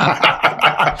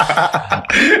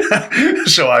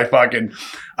 So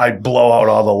I blow out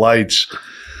all the lights,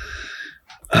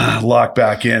 lock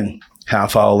back in.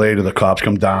 Half hour later, the cops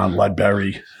come down,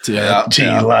 Ludberry,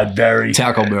 Ludberry.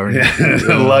 Tackleberry.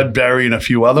 Ludberry and a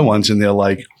few other ones, and they're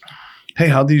like, hey,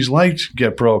 how'd these lights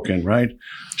get broken, right?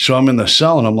 So I'm in the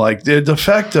cell, and I'm like, they're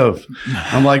defective.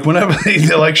 I'm like, whenever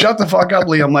they're like, shut the fuck up,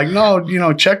 Lee. I'm like,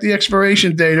 no, check the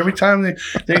expiration date. Every time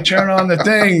they turn on the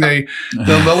thing,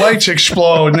 the lights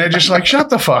explode, and they're just like, shut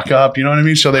the fuck up. You know what I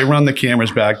mean? So they run the cameras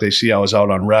back. They see I was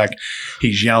out on rec.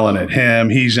 He's yelling at him.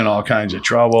 He's in all kinds of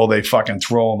trouble. They fucking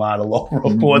throw him out of lower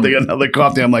report. They got another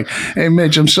cop there. I'm like, hey,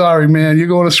 Mitch, I'm sorry, man. You're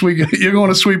going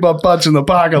to sweep up butts in the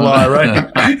parking lot, right?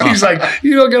 He's like,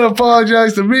 you don't got to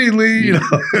apologize to me, Lee.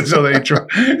 So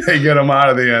they get him out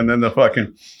of there, and then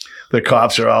the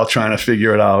cops are all trying to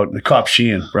figure it out. The cop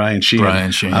Brian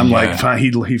Sheehan. I'm like, fine,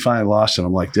 he finally lost it.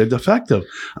 I'm like, they're defective.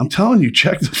 I'm telling you,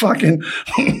 check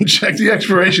the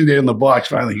expiration date on the box.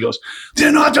 Finally, he goes,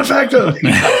 they're not defective.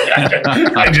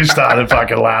 I just started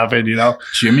fucking laughing,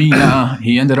 Jimmy,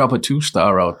 he ended up a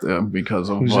 2-star out there because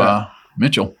of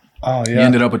Mitchell. Oh, yeah. He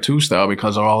ended up a 2-star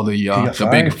because of all the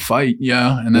big fight.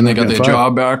 Yeah. And then they got their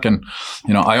job back. And,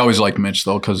 I always liked Mitch,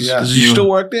 though, because. Yeah. Does he still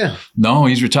work there? No,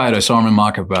 he's retired. I saw him in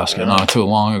Market Basket not too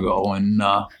long ago. And,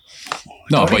 no,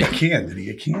 but. Did he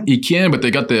get canned? He can, but they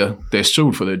got their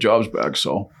sued for their jobs back.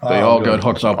 So they all got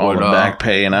hooked up with. Back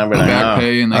pay and everything. Back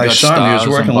pay, and they I got saw him. He was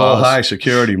stars working and a little bars. high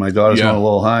security. My daughter's going a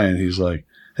little high, and he's like,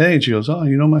 hey, and she goes, oh,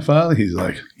 you know my father? He's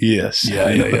like, yes.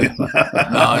 Yeah.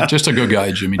 No, just a good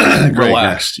guy, Jimmy. Just Great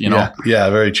relaxed, guy. you know. Yeah,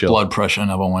 very chill. Blood pressure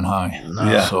never went high.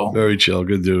 Yeah, So very chill.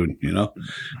 Good dude, you know.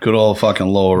 Good old fucking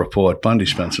Lower Report. Bundy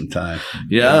spent some time.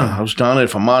 Yeah, I was down there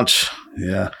for months.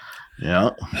 Yeah.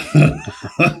 Yeah.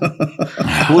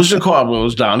 Who was the cop who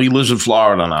was down? He lives in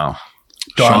Florida now.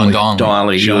 Sean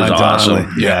Donnelly. He was Sean awesome.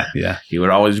 Donnelly. Yeah. He would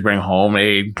always bring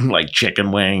homemade like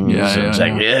chicken wings. Yeah, and it's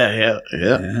yeah,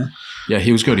 like, Yeah,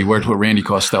 he was good. He worked with Randy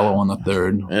Costello on the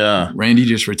third. Yeah. Randy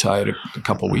just retired a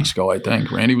couple of weeks ago, I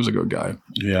think. Randy was a good guy.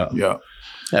 Yeah. Yeah.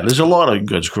 Yeah, there's a lot of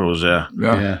good crews there.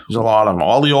 Yeah. There's a lot of them.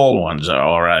 All the old ones are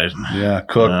all right. Yeah.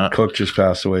 Cook just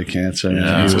passed away, cancer.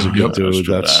 Yeah. He was a good dude. That's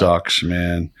too That bad. sucks,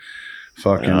 man.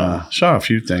 Fucking saw a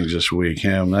few things this week.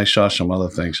 Him. I saw some other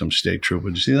things, some state trooper.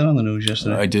 Did you see that on the news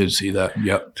yesterday? I did see that.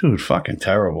 Yep. Dude, fucking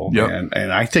terrible, Yep. man.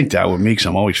 And I think that with me, because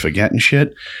I'm always forgetting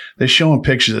shit. They're showing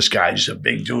pictures of this guy, just a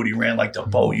big dude. He ran like the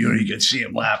boat. You could see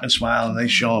him laughing, smiling. They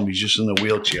show him he's just in the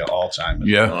wheelchair all the time.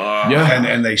 Yeah. Yeah.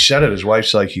 And they said it. His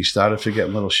wife's like, he started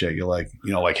forgetting little shit. You're like,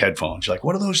 like headphones. You're like,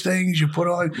 what are those things you put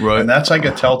on? Right. And that's like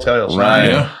a telltale sign. Right.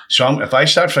 Yeah. So if I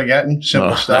start forgetting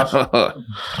simple stuff, Take it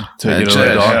to That's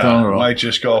the it, doctor. I or- might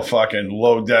just go fucking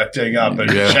load that thing up and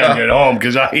Yeah. send it home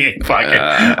because I ain't fucking.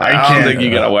 I I can't. don't think you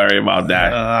got to worry about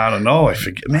that. I don't know. I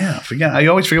forget. Man, I forget. I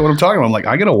always forget what I'm talking about. I'm like,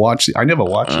 I gotta watch. I never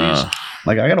watch these.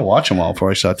 Like, I gotta watch them all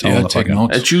before I start telling Yeah, the take fucking.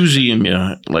 notes. It's usually in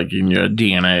your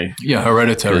DNA. Yeah,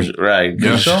 hereditary. Right.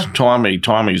 Yeah. 'Cause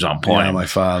Tommy's on point. Yeah, my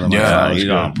father. Yeah, father's he's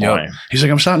good. on point. He's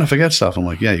like, I'm starting to forget stuff. I'm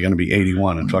like, yeah, you're gonna be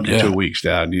 81 in fucking Yeah. 2 weeks,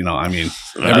 Dad. I mean,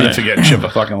 I've been forgetting shit for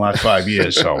fucking last 5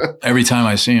 years. So Every time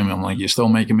I see him, I'm like, you're still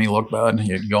making me look bad.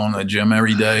 You're going to the gym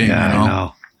every day. yeah, you know? I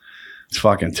know. It's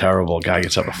fucking terrible. Guy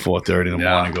gets up at 4:30 in the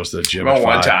morning, goes to the gym. Remember at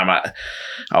one 5. time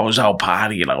I was out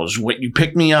partying. You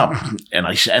picked me up, and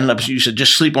you said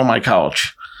just sleep on my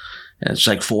couch. And it's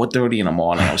like 4:30 in the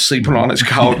morning. I was sleeping on his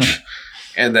couch,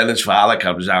 and then his father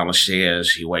comes down the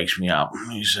stairs. He wakes me up.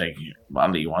 He's like,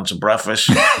 "Bundy, you want some breakfast?"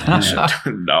 I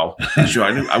said, "No." He's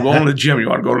like, I'm going to the gym. You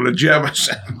want to go to the gym? I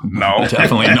said, "No,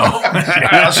 Definitely no.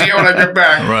 I'll see you when I get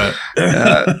back."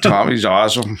 Right. Tommy's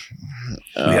awesome.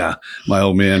 Yeah, my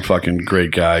old man, fucking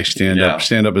great guy. Stand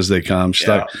up as they come.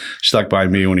 Stuck by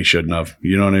me when he shouldn't have.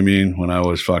 You know what I mean? When I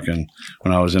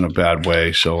was in a bad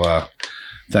way. So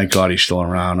thank God he's still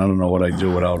around. I don't know what I'd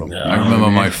do without him. I remember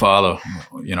my father,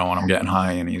 when I'm getting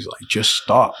high, and he's like, just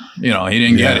stop. He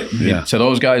didn't get it. Yeah. To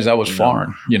those guys, that was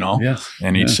foreign, Yeah.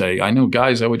 And he'd say, I knew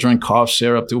guys that would drink cough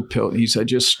syrup, do pills. He said,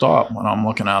 just stop. When I'm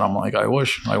looking at him like, I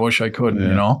wish I could,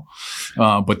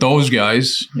 But those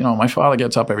guys, my father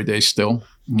gets up every day still.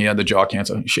 He had the jaw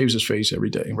cancer. He shaves his face every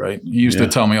day, right? He used to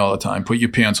tell me all the time, put your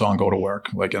pants on, go to work.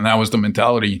 And that was the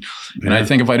mentality. And I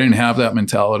think if I didn't have that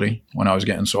mentality when I was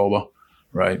getting sober,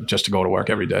 right, just to go to work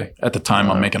every day. At the time,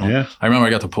 I'm making. I remember I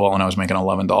got to Paul and I was making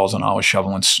 $11 an hour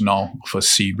shoveling snow for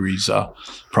Seabreeze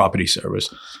property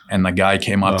service, and the guy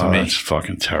came up to me. That's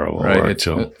fucking terrible. Right, Work,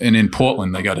 too. and in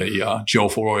Portland they got a Joe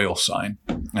for Oil sign,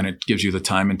 and it gives you the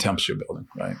time and temperature building.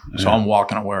 Right, so I'm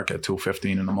walking to work at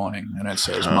 2:15 in the morning, and it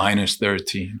says minus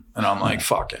 13, and I'm like,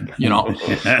 fucking,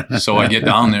 So I get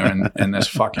down there, and this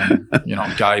fucking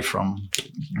guy from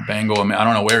Bangor, I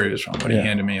don't know where he was from, but he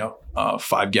handed me a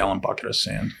 5-gallon bucket of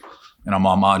sand, and I'm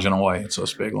on Marginal Way. It's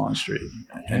this big long street,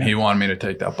 and he wanted me to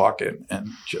take that bucket and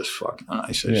just fucking. And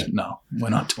I said, no, we're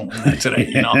not doing that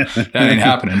today. That ain't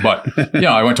happening. But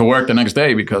I went to work the next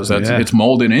day because it's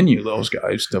molded in you, those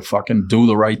guys, to fucking do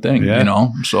the right thing.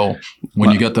 So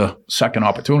when you get the second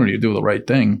opportunity to do the right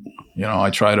thing, I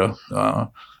try to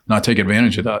not take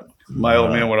advantage of that. My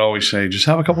old man would always say, just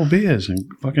have a couple beers and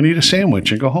fucking eat a sandwich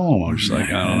and go home. I'm just like,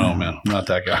 I don't know, man. I'm not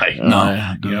that guy.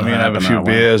 No. You know what I mean? I have a few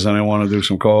beers and I want to do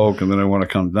some coke and then I want to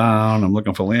come down. I'm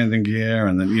looking for landing gear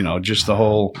and then, just the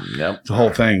whole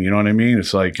thing. You know what I mean?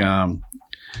 It's like,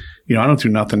 I don't do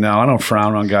nothing now. I don't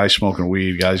frown on guys smoking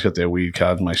weed. Guys got their weed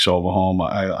cards in my sober home.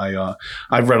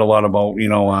 I've read a lot about,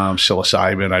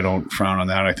 psilocybin. I don't frown on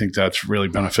that. I think that's really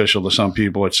beneficial to some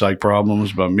people with psych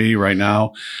problems. But me right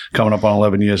now, coming up on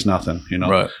 11 years, nothing,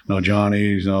 Right. No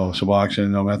Johnnies, no Suboxone,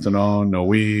 no methadone, no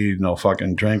weed, no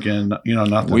fucking drinking,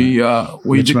 nothing.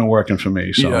 It's been working for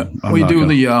me. So we do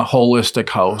the holistic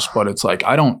house, but it's like,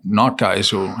 I don't knock guys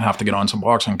who have to get on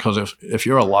Suboxone, because if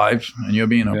you're alive and you're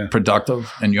being productive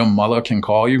and your mother can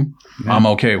call you, I'm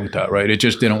okay with that, right? It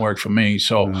just didn't work for me,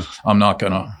 so I'm not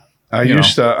gonna I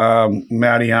used to,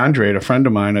 Matty Andrade, a friend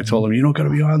of mine, I told him, you don't got to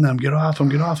be on them. Get off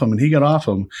them. And he got off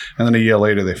them. And then a year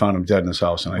later, they found him dead in his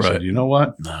house. And I said, you know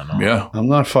what? No. Yeah. I'm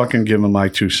not fucking giving my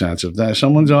 2 cents. If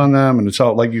someone's on them and it's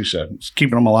all, like you said, it's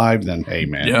keeping them alive, then, hey,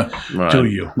 man, do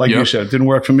you. Like you said, it didn't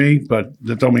work for me, but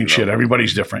that don't mean shit.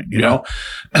 Everybody's different, you know?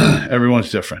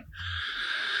 Everyone's different.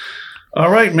 All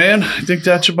right, man. I think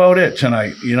that's about it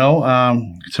tonight. You know,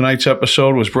 tonight's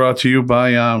episode was brought to you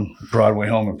by Broadway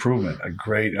Home Improvement, a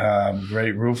great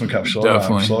roofing company.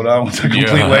 Slow down with the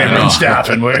complete labor and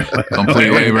staffing.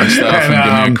 Complete labor and staffing.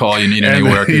 Give me a call. You need any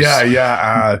workers.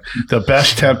 The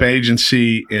best temp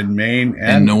agency in Maine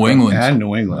and New England.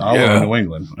 All over New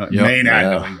England. Maine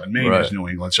and New England. Maine is New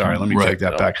England. Sorry, let me take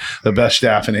that back. The best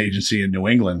staffing agency in New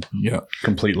England. Yeah.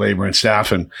 Complete labor and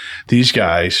staffing. These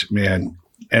guys, man.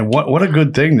 And what a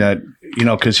good thing that, you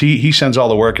know, because he sends all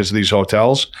the workers to these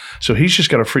hotels. So he's just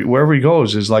got a free, wherever he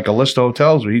goes, is like a list of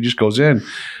hotels where he just goes in.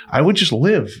 I would just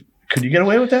live. Could you get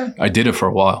away with that? I did it for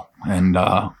a while. And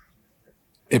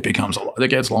it becomes it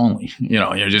gets lonely. You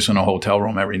know, you're just in a hotel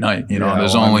room every night. You know,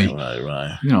 there's only,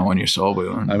 you know, when you're sober.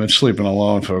 I've been sleeping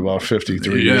alone for about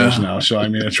 53 years now. So, I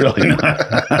mean, it's really not.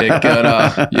 It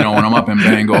got, you know, when I'm up in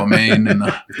Bangor, Maine, and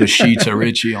the sheets are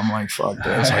itchy, I'm like, fuck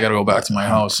this. I got to go back to my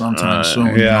house sometime soon.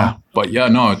 Yeah. You know? But yeah,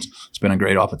 no, it's been a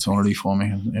great opportunity for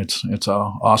me. It's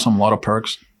awesome. A lot of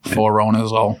perks. 4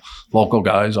 owners, all local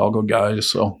guys, all good guys.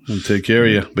 So they'll take care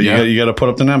of you, but you got to put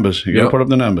up the numbers. You got to put up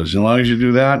the numbers. As long as you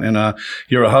do that, and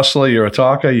you're a hustler, you're a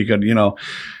talker. You got, you know,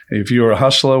 if you were a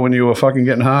hustler when you were fucking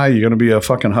getting high, you're gonna be a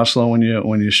fucking hustler when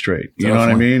you're straight. You know what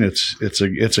I mean? It's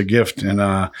a gift,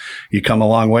 and you come a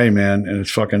long way, man. And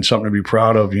it's fucking something to be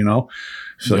proud of. You know.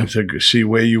 So to see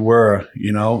where you were,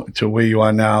 you know, to where you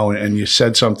are now, and you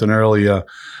said something earlier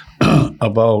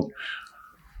about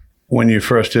when you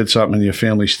first did something and your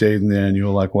family stayed in there and you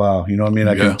were like, wow, you know what I mean?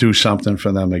 I could do something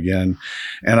for them again.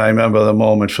 And I remember the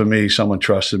moment for me, someone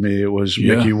trusted me. It was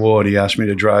Mickey Ward. He asked me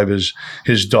to drive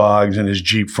his dogs and his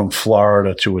Jeep from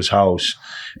Florida to his house.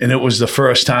 And it was the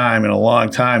first time in a long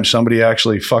time somebody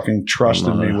actually fucking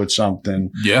trusted me with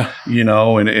something. Yeah. You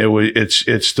know, and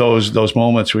it's those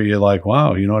moments where you're like,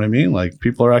 wow, you know what I mean? Like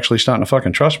people are actually starting to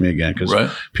fucking trust me again, because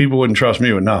people wouldn't trust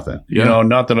me with nothing. You know,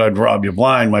 not that I'd rob you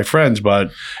blind, my friends,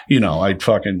 but you know, I'd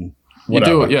fucking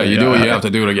whatever. You do what you have to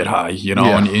do to get high, you know,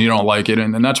 and you don't like it.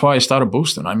 And that's why I started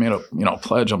boosting. I made a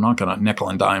pledge. I'm not going to nickel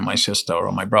and dime my sister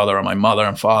or my brother or my mother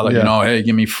and father, you know, hey,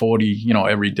 give me 40, you know,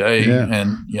 every day.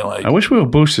 And you're like, I wish we were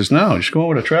boosters now. Just go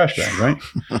over with a trash bag, right?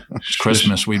 It's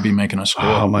Christmas. We'd be making a score.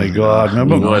 Oh my God.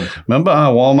 Remember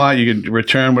Walmart, you could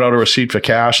return without a receipt for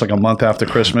cash like a month after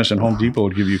Christmas, and Home Depot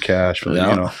would give you cash for, you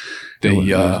know.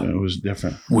 It was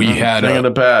different. We had a thing of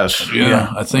the past.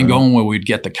 A thing going where we'd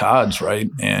get the cards, right?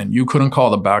 And you couldn't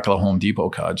call the back of the Home Depot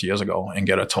cards years ago and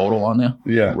get a total on there.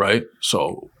 Yeah. Right?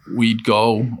 So we'd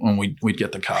go and we'd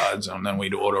get the cards, and then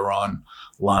we'd order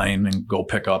online and go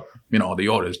pick up, you know, the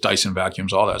orders, Dyson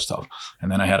vacuums, all that stuff.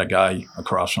 And then I had a guy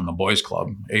across from the boys club,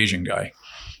 Asian guy.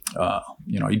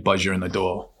 You know, he'd buzz you in the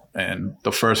door. And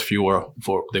the first few were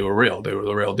real. They were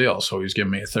the real deal. So he was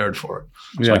giving me a third for it.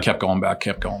 So I kept going back.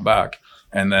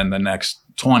 And then the next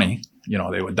 20, you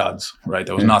know, they were duds, right?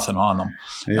 There was nothing on them.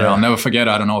 And I'll never forget,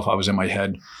 I don't know if I was in my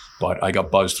head, but I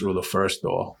got buzzed through the first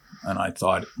door. And I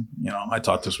thought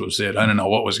this was it. I didn't know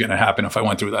what was going to happen if I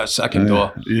went through that second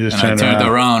door. And I turned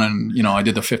around and, you know, I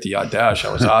did the 50-yard dash.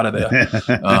 I was out of there.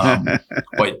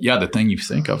 But yeah, the thing you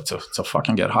think of to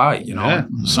fucking get high, you know,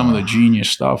 some of the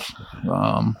genius stuff.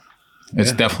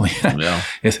 It's definitely,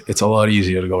 it's a lot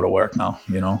easier to go to work now,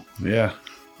 you know? Yeah.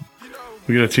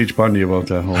 We got to teach Bundy about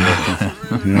that whole thing.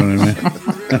 You know what I mean?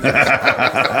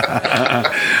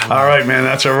 All right, man.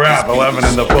 That's a wrap. 11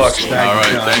 in the books.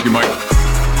 Thank you, Mike.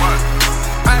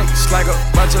 It's like a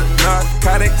bunch of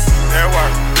narcotics.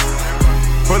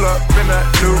 Pull up in a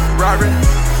new Rari.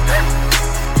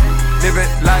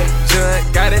 Living like John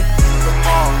got it.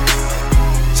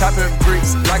 Chopping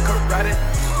bricks like karate.